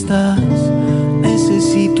no estás.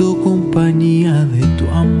 Necesito compañía de tu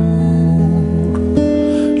amor.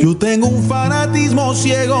 Yo tengo un fanatismo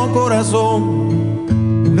ciego, corazón,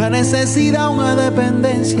 una necesidad, una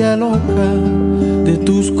dependencia loca de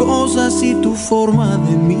tus cosas y tu forma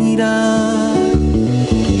de mirar.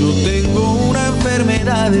 Yo tengo una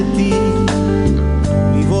enfermedad de ti,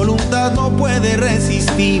 mi voluntad no puede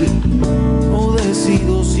resistir. No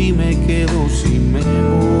decido si me quedo, si me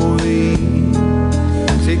voy.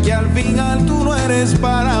 Sé que al final tú no eres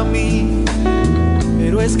para mí,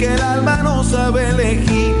 pero es que el alma no sabe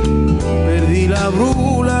elegir. Perdí la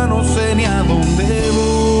brújula, no sé ni a dónde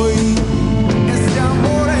voy. Este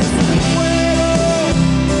amor es un juego,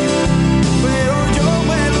 pero yo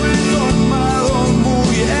me lo he tomado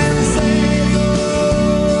muy en serio.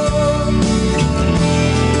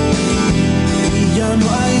 Y ya no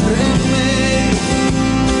hay remedio,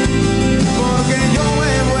 porque yo me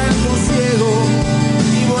he vuelto ciego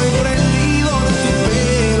y voy prendido de tu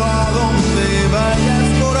pelo. A donde vayas,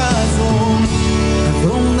 corazón, a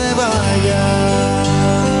donde vayas.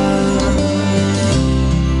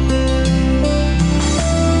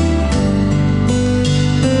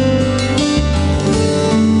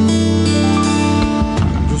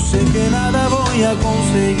 Yo sé que nada voy a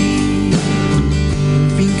conseguir,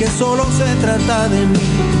 en fin, que solo se trata de mí.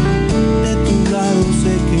 De tu lado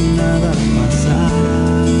sé que nada pasará.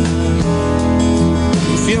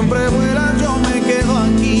 Tú siempre vuelas, yo me quedo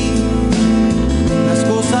aquí. Las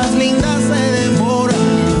cosas lindas se demoran,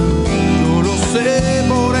 yo lo sé,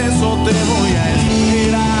 por eso te voy a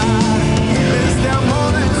esperar. Este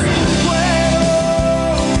amor es un juego,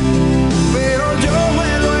 pero yo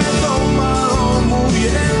me lo he tomado muy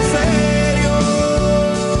en serio.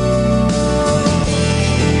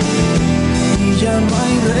 Y ya no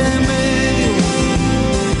hay remedio,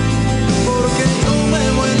 porque yo me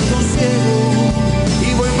he vuelto ciego y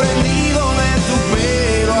voy prendido de tu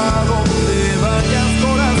pelo. A donde vayas,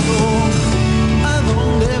 corazón,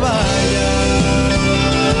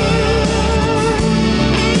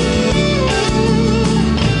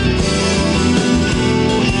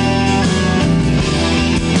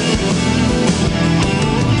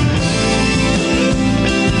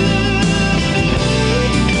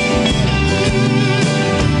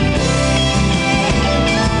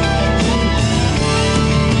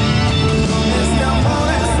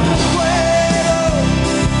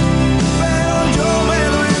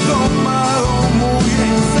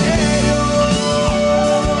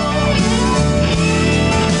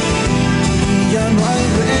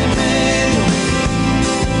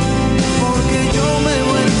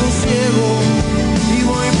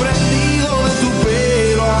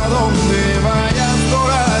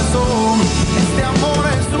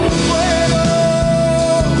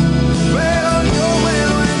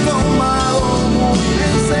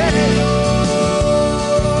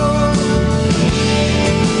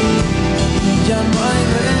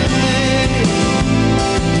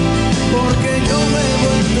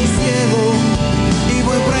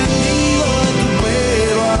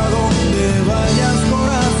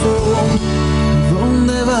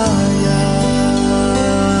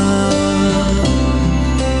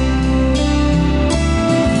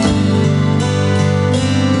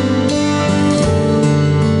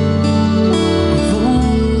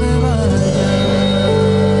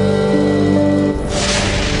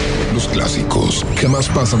 clásicos jamás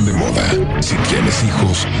pasan de moda. Si tienes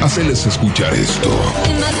hijos, haceles escuchar esto.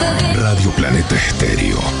 Radio Planeta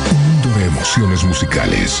Estéreo. Un mundo de emociones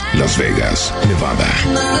musicales. Las Vegas, Nevada.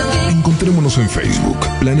 Encontrémonos en Facebook.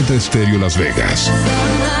 Planeta Estéreo Las Vegas.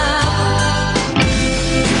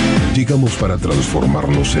 Llegamos para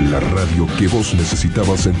transformarnos en la radio que vos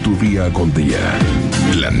necesitabas en tu día con día.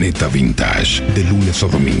 Planeta Vintage, de lunes a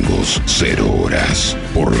domingos, 0 horas,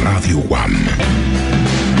 por Radio One.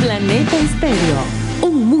 Planeta Estéreo,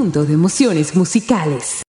 un mundo de emociones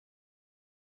musicales.